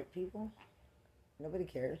were white people? Nobody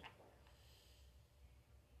cares.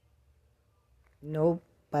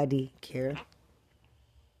 Nobody cares.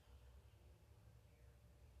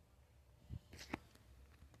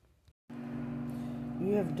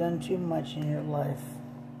 You have done too much in your life.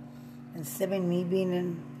 Instead of me being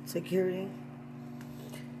in security,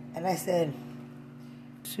 and I said,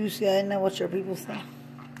 Susie, I know what your people say.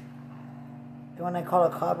 And when I call a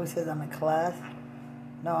cop, he says I'm in class.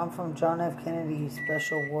 No, I'm from John F. Kennedy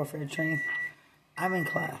Special Warfare Training. I'm in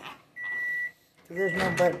class. So there's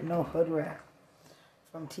no hood rat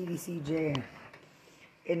from TDCJ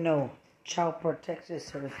and no Child Protective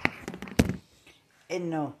Service and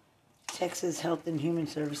no Texas Health and Human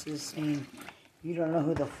Services saying you don't know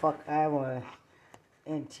who the fuck I was,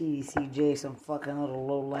 and TDCJ, some fucking little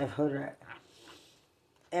low-life hood rat.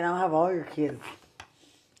 And I'll have all your kids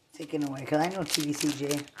taken away, because I know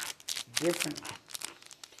TDCJ different.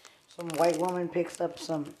 Some white woman picks up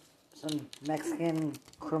some Mexican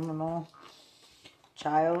criminal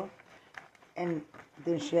child, and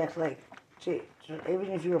then she acts like, even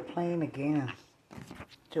if you were playing a game,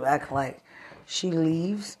 to act like she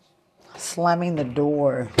leaves, slamming the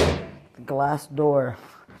door, the glass door,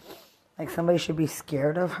 like somebody should be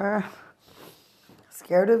scared of her,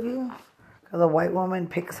 scared of you, because a white woman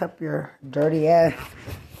picks up your dirty ass.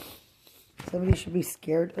 Somebody should be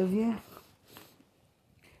scared of you.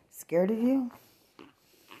 Scared of you?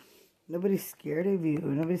 Nobody's scared of you.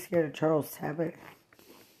 Nobody's scared of Charles Tabbitt.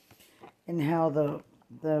 And how the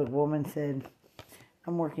woman said,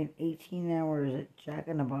 I'm working 18 hours at Jack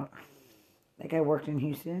in the Box. Like I worked in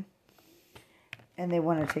Houston. And they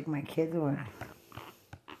want to take my kids away.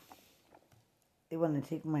 They want to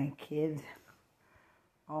take my kids,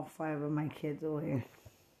 all 5 of my kids away.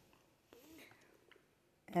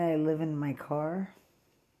 And I live in my car.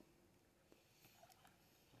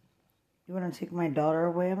 You want to take my daughter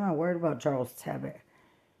away? I'm not worried about Charles Tabbitt.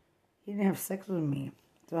 He didn't have sex with me.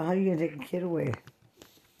 So how are you going to take a kid away?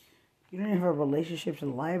 You don't even have a relationship to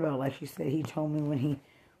lie about, like she said he told me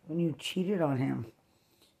when you cheated on him.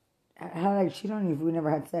 How did I cheat on you if we never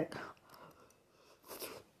had sex?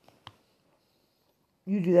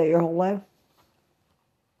 You do that your whole life?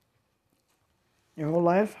 Your whole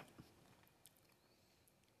life?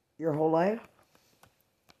 Your whole life?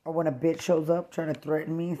 Or when a bitch shows up trying to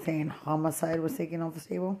threaten me, saying homicide was taken off the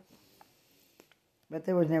table. But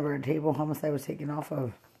there was never a table homicide was taken off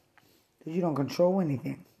of. Because you don't control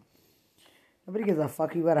anything. Nobody gives a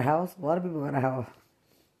fuck you got a house. A lot of people got a house.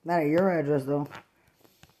 Not at your address, though.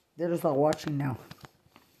 They're just all watching now.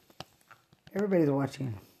 Everybody's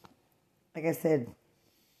watching. Like I said,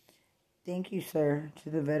 thank you, sir, to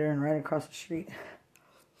the veteran right across the street.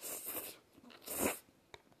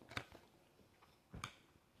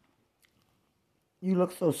 You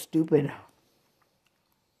look so stupid. I'm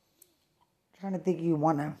trying to think you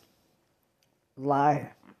want to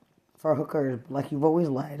lie for hookers like you've always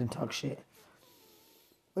lied and talk shit.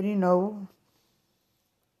 But you know,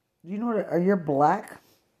 are you black?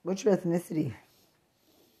 What's your ethnicity?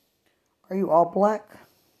 Are you all black?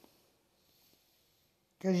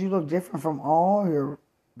 Because you look different from all your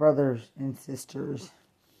brothers and sisters.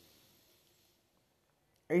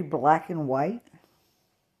 Are you black and white?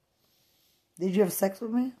 Did you have sex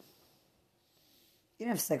with me? You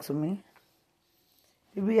didn't have sex with me.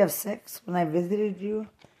 Did we have sex when I visited you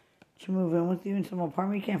to move in with you into my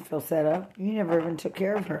apartment? You can't feel set up. You never even took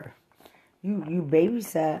care of her. You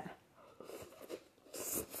babysat.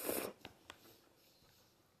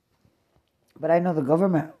 But I know the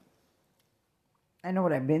government. I know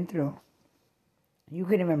what I've been through. You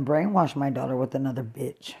couldn't even brainwash my daughter with another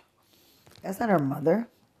bitch. That's not her mother.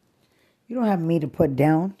 You don't have me to put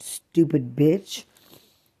down, stupid bitch.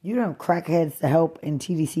 You don't have crackheads to help in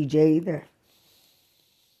TDCJ either.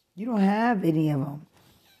 You don't have any of them.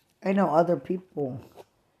 I know other people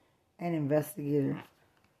and investigators.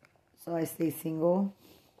 So I stay single.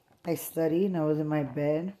 I studied and I was in my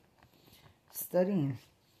bed studying.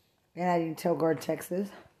 And I didn't tell Guard Texas.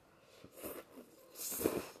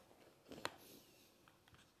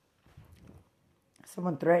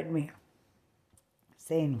 Someone threatened me,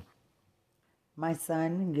 saying my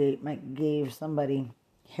son gave somebody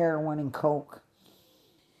heroin and coke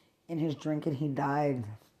in his drink and he died.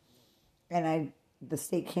 And the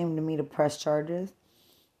state came to me to press charges,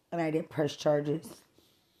 and I didn't press charges,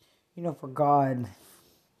 for God.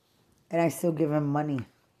 And I still give him money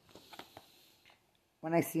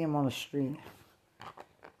when I see him on the street.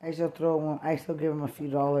 I still give him a few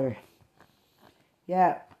dollars.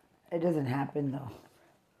 Yeah, it doesn't happen though.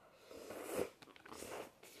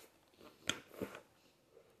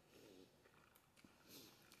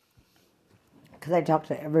 Because I talk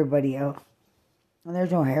to everybody else. And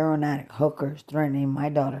there's no heroin addict hookers threatening my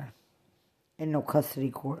daughter in no custody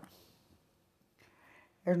court.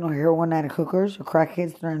 There's no heroin addict hookers or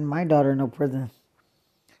crackheads threatening my daughter in no prison.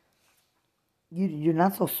 You're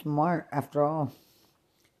not so smart after all.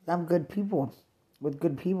 I'm good people with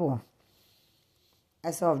good people.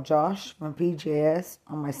 I saw Josh from PJS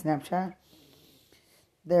on my Snapchat.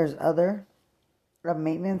 There's other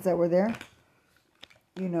maintenance that were there.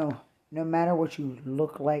 No matter what you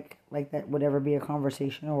look like that would ever be a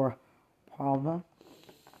conversation or a problem.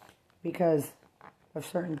 Because of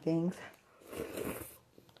certain things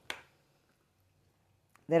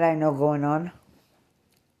that I know going on.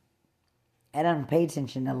 I don't pay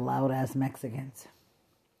attention to loud-ass Mexicans.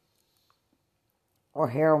 Or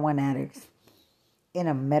heroin addicts in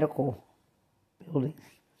a medical building.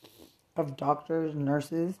 Of doctors,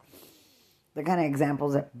 nurses. The kind of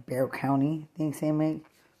examples that Bexar County thinks they make.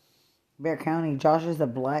 Bexar County, Josh is a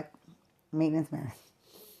black maintenance man.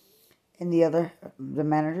 And the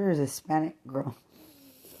manager is a Hispanic girl.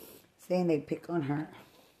 Saying they pick on her.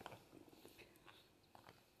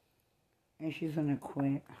 And she's gonna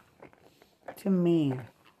quit. To me,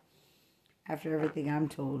 after everything I'm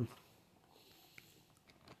told.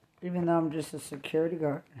 Even though I'm just a security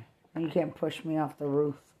guard. And you can't push me off the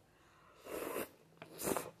roof.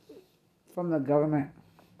 From the government.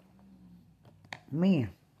 Me.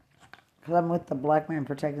 Because I'm with the black man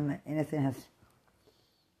protecting the innocent.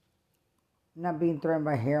 Not being threatened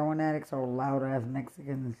by heroin addicts or loud-ass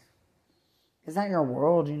Mexicans. It's not your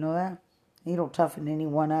world, you know that? You don't toughen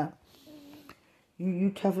anyone up.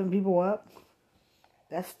 You toughen people up?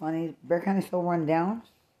 That's funny. Bexar County's so run down.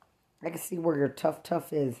 I can see where your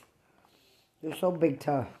tough is. You're so big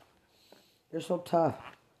tough. You're so tough.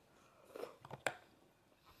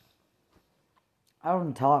 I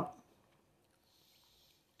don't talk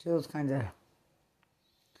to those kinds of...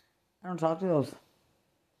 I don't talk to those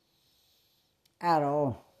at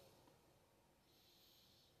all.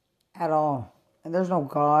 At all. And there's no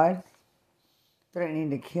God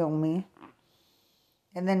threatening to kill me.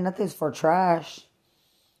 And then nothing's for trash.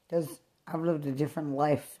 Because I've lived a different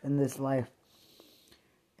life in this life.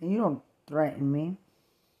 And you don't threaten me.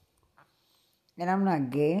 And I'm not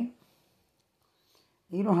gay.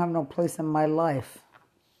 You don't have no place in my life.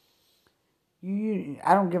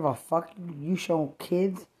 I don't give a fuck. You show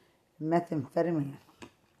kids methamphetamine.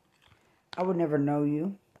 I would never know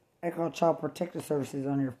you. I call Child Protective Services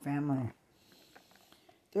on your family.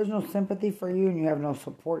 There's no sympathy for you and you have no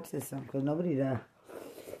support system because nobody does.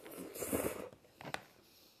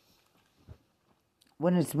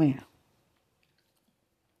 When it's me.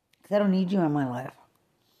 Because I don't need you in my life.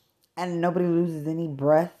 And nobody loses any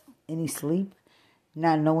breath, any sleep,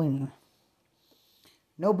 not knowing you.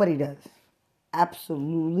 Nobody does.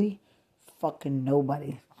 Absolutely fucking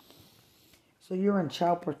nobody. So you're in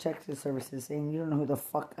Child Protective Services saying you don't know who the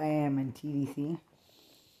fuck I am in TDC?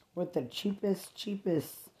 With the cheapest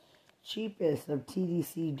of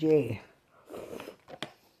TDCJ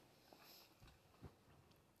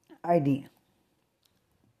ID.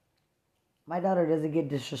 My daughter doesn't get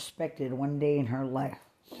disrespected one day in her life.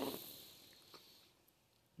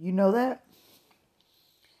 You know that?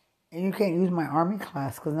 And you can't use my army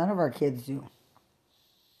class because none of our kids do.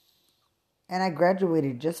 And I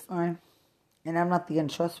graduated just fine. And I'm not the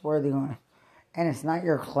untrustworthy one. And it's not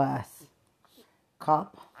your class,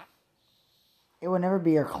 cop. It will never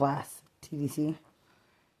be your class, TDC.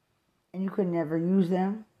 And you could never use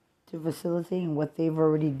them to facilitate what they've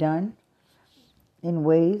already done in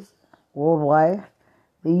ways worldwide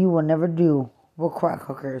that you will never do with crack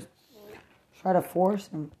hookers. Try to force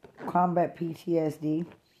and combat PTSD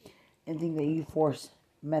and think that you force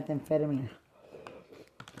methamphetamine.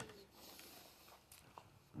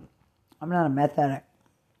 I'm not a meth addict.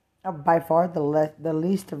 I'm by far the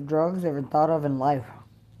least of drugs ever thought of in life.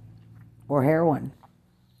 Or heroin.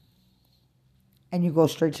 And you go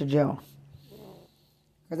straight to jail.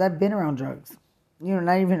 Because I've been around drugs. You know,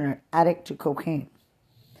 not even an addict to cocaine.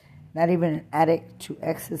 Not even an addict to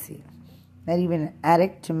ecstasy. Not even an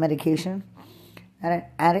addict to medication. Not an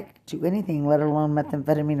addict to anything, let alone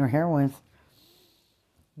methamphetamine or heroin.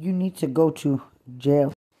 You need to go to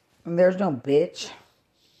jail. And there's no bitch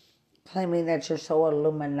claiming that you're so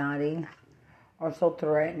Illuminati or so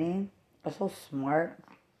threatening or so smart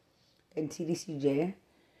in TDCJ.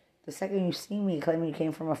 The second you see me claiming you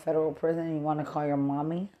came from a federal prison and you want to call your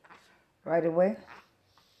mommy right away,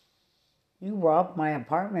 you robbed my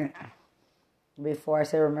apartment. Before I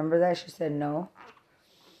said, remember that? She said no.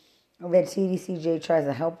 And then TDCJ tries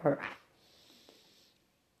to help her.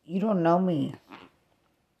 You don't know me.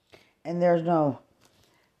 And there's no,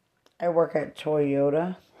 I work at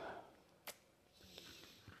Toyota.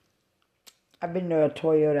 I've been to a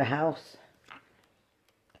Toyota house.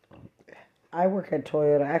 I work at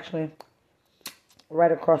Toyota, actually,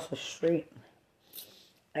 right across the street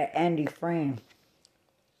at Andy Frame.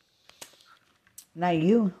 Not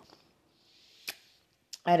you.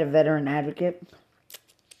 I had a veteran advocate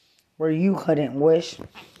where you couldn't wish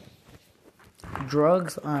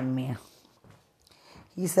drugs on me.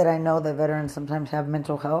 He said, I know that veterans sometimes have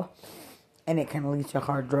mental health and it can lead to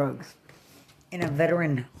hard drugs. In a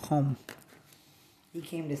veteran home. He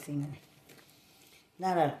came to see me.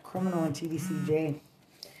 Not a criminal in TDCJ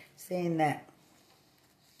saying that,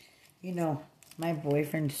 you know, my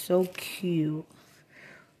boyfriend's so cute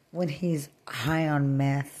when he's high on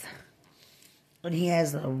meth. When he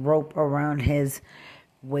has a rope around his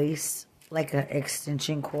waist like an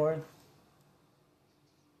extension cord.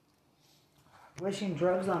 Wishing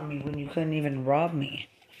drugs on me when you couldn't even rob me.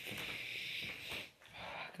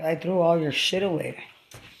 I threw all your shit away.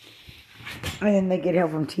 And then they get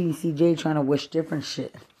help from TDCJ trying to wish different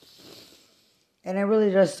shit. And I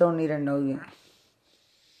really just don't need to know you.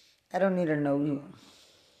 I don't need to know you.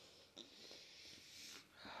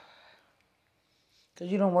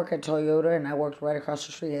 Because you don't work at Toyota and I worked right across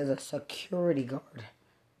the street as a security guard.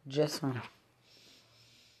 Just fine.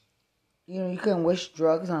 You know, you can wish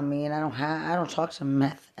drugs on me and I don't talk to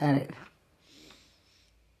meth addicts.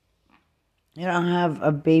 You don't have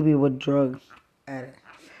a baby with drug addict.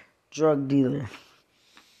 Drug dealer.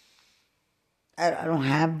 I don't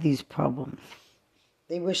have these problems.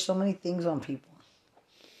 They wish so many things on people.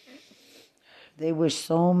 They wish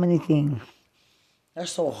so many things. They're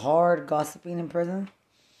so hard gossiping in prison.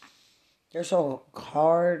 They're so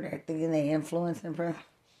hard at thinking they influence in prison.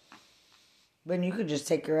 But you could just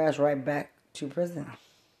take your ass right back to prison.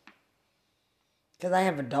 Because I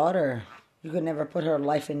have a daughter. You could never put her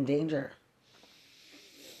life in danger.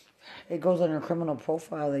 It goes on your criminal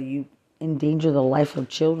profile that you endanger the life of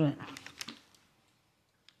children.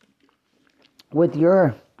 With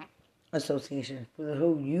your association. With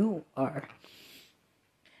who you are.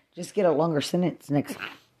 Just get a longer sentence next time.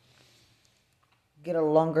 Get a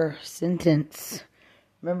longer sentence.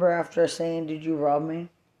 Remember after saying, did you rob me?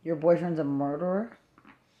 Your boyfriend's a murderer?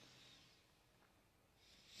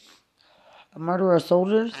 A murderer of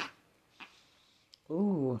soldiers?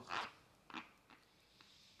 Ooh.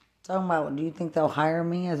 Talking about, do you think they'll hire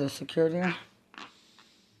me as a security guard?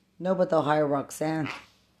 No, but they'll hire Roxanne.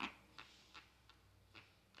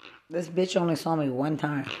 This bitch only saw me one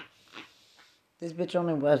time. This bitch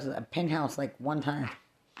only was at Penthouse like one time.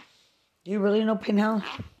 Do you really know Penthouse?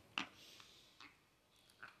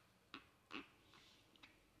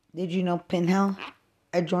 Did you know Penthouse?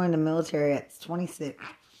 I joined the military at 26.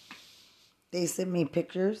 They sent me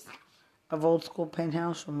pictures of old school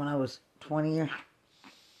Penthouse from when I was 20 years.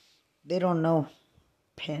 They don't know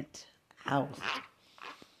Penthouse.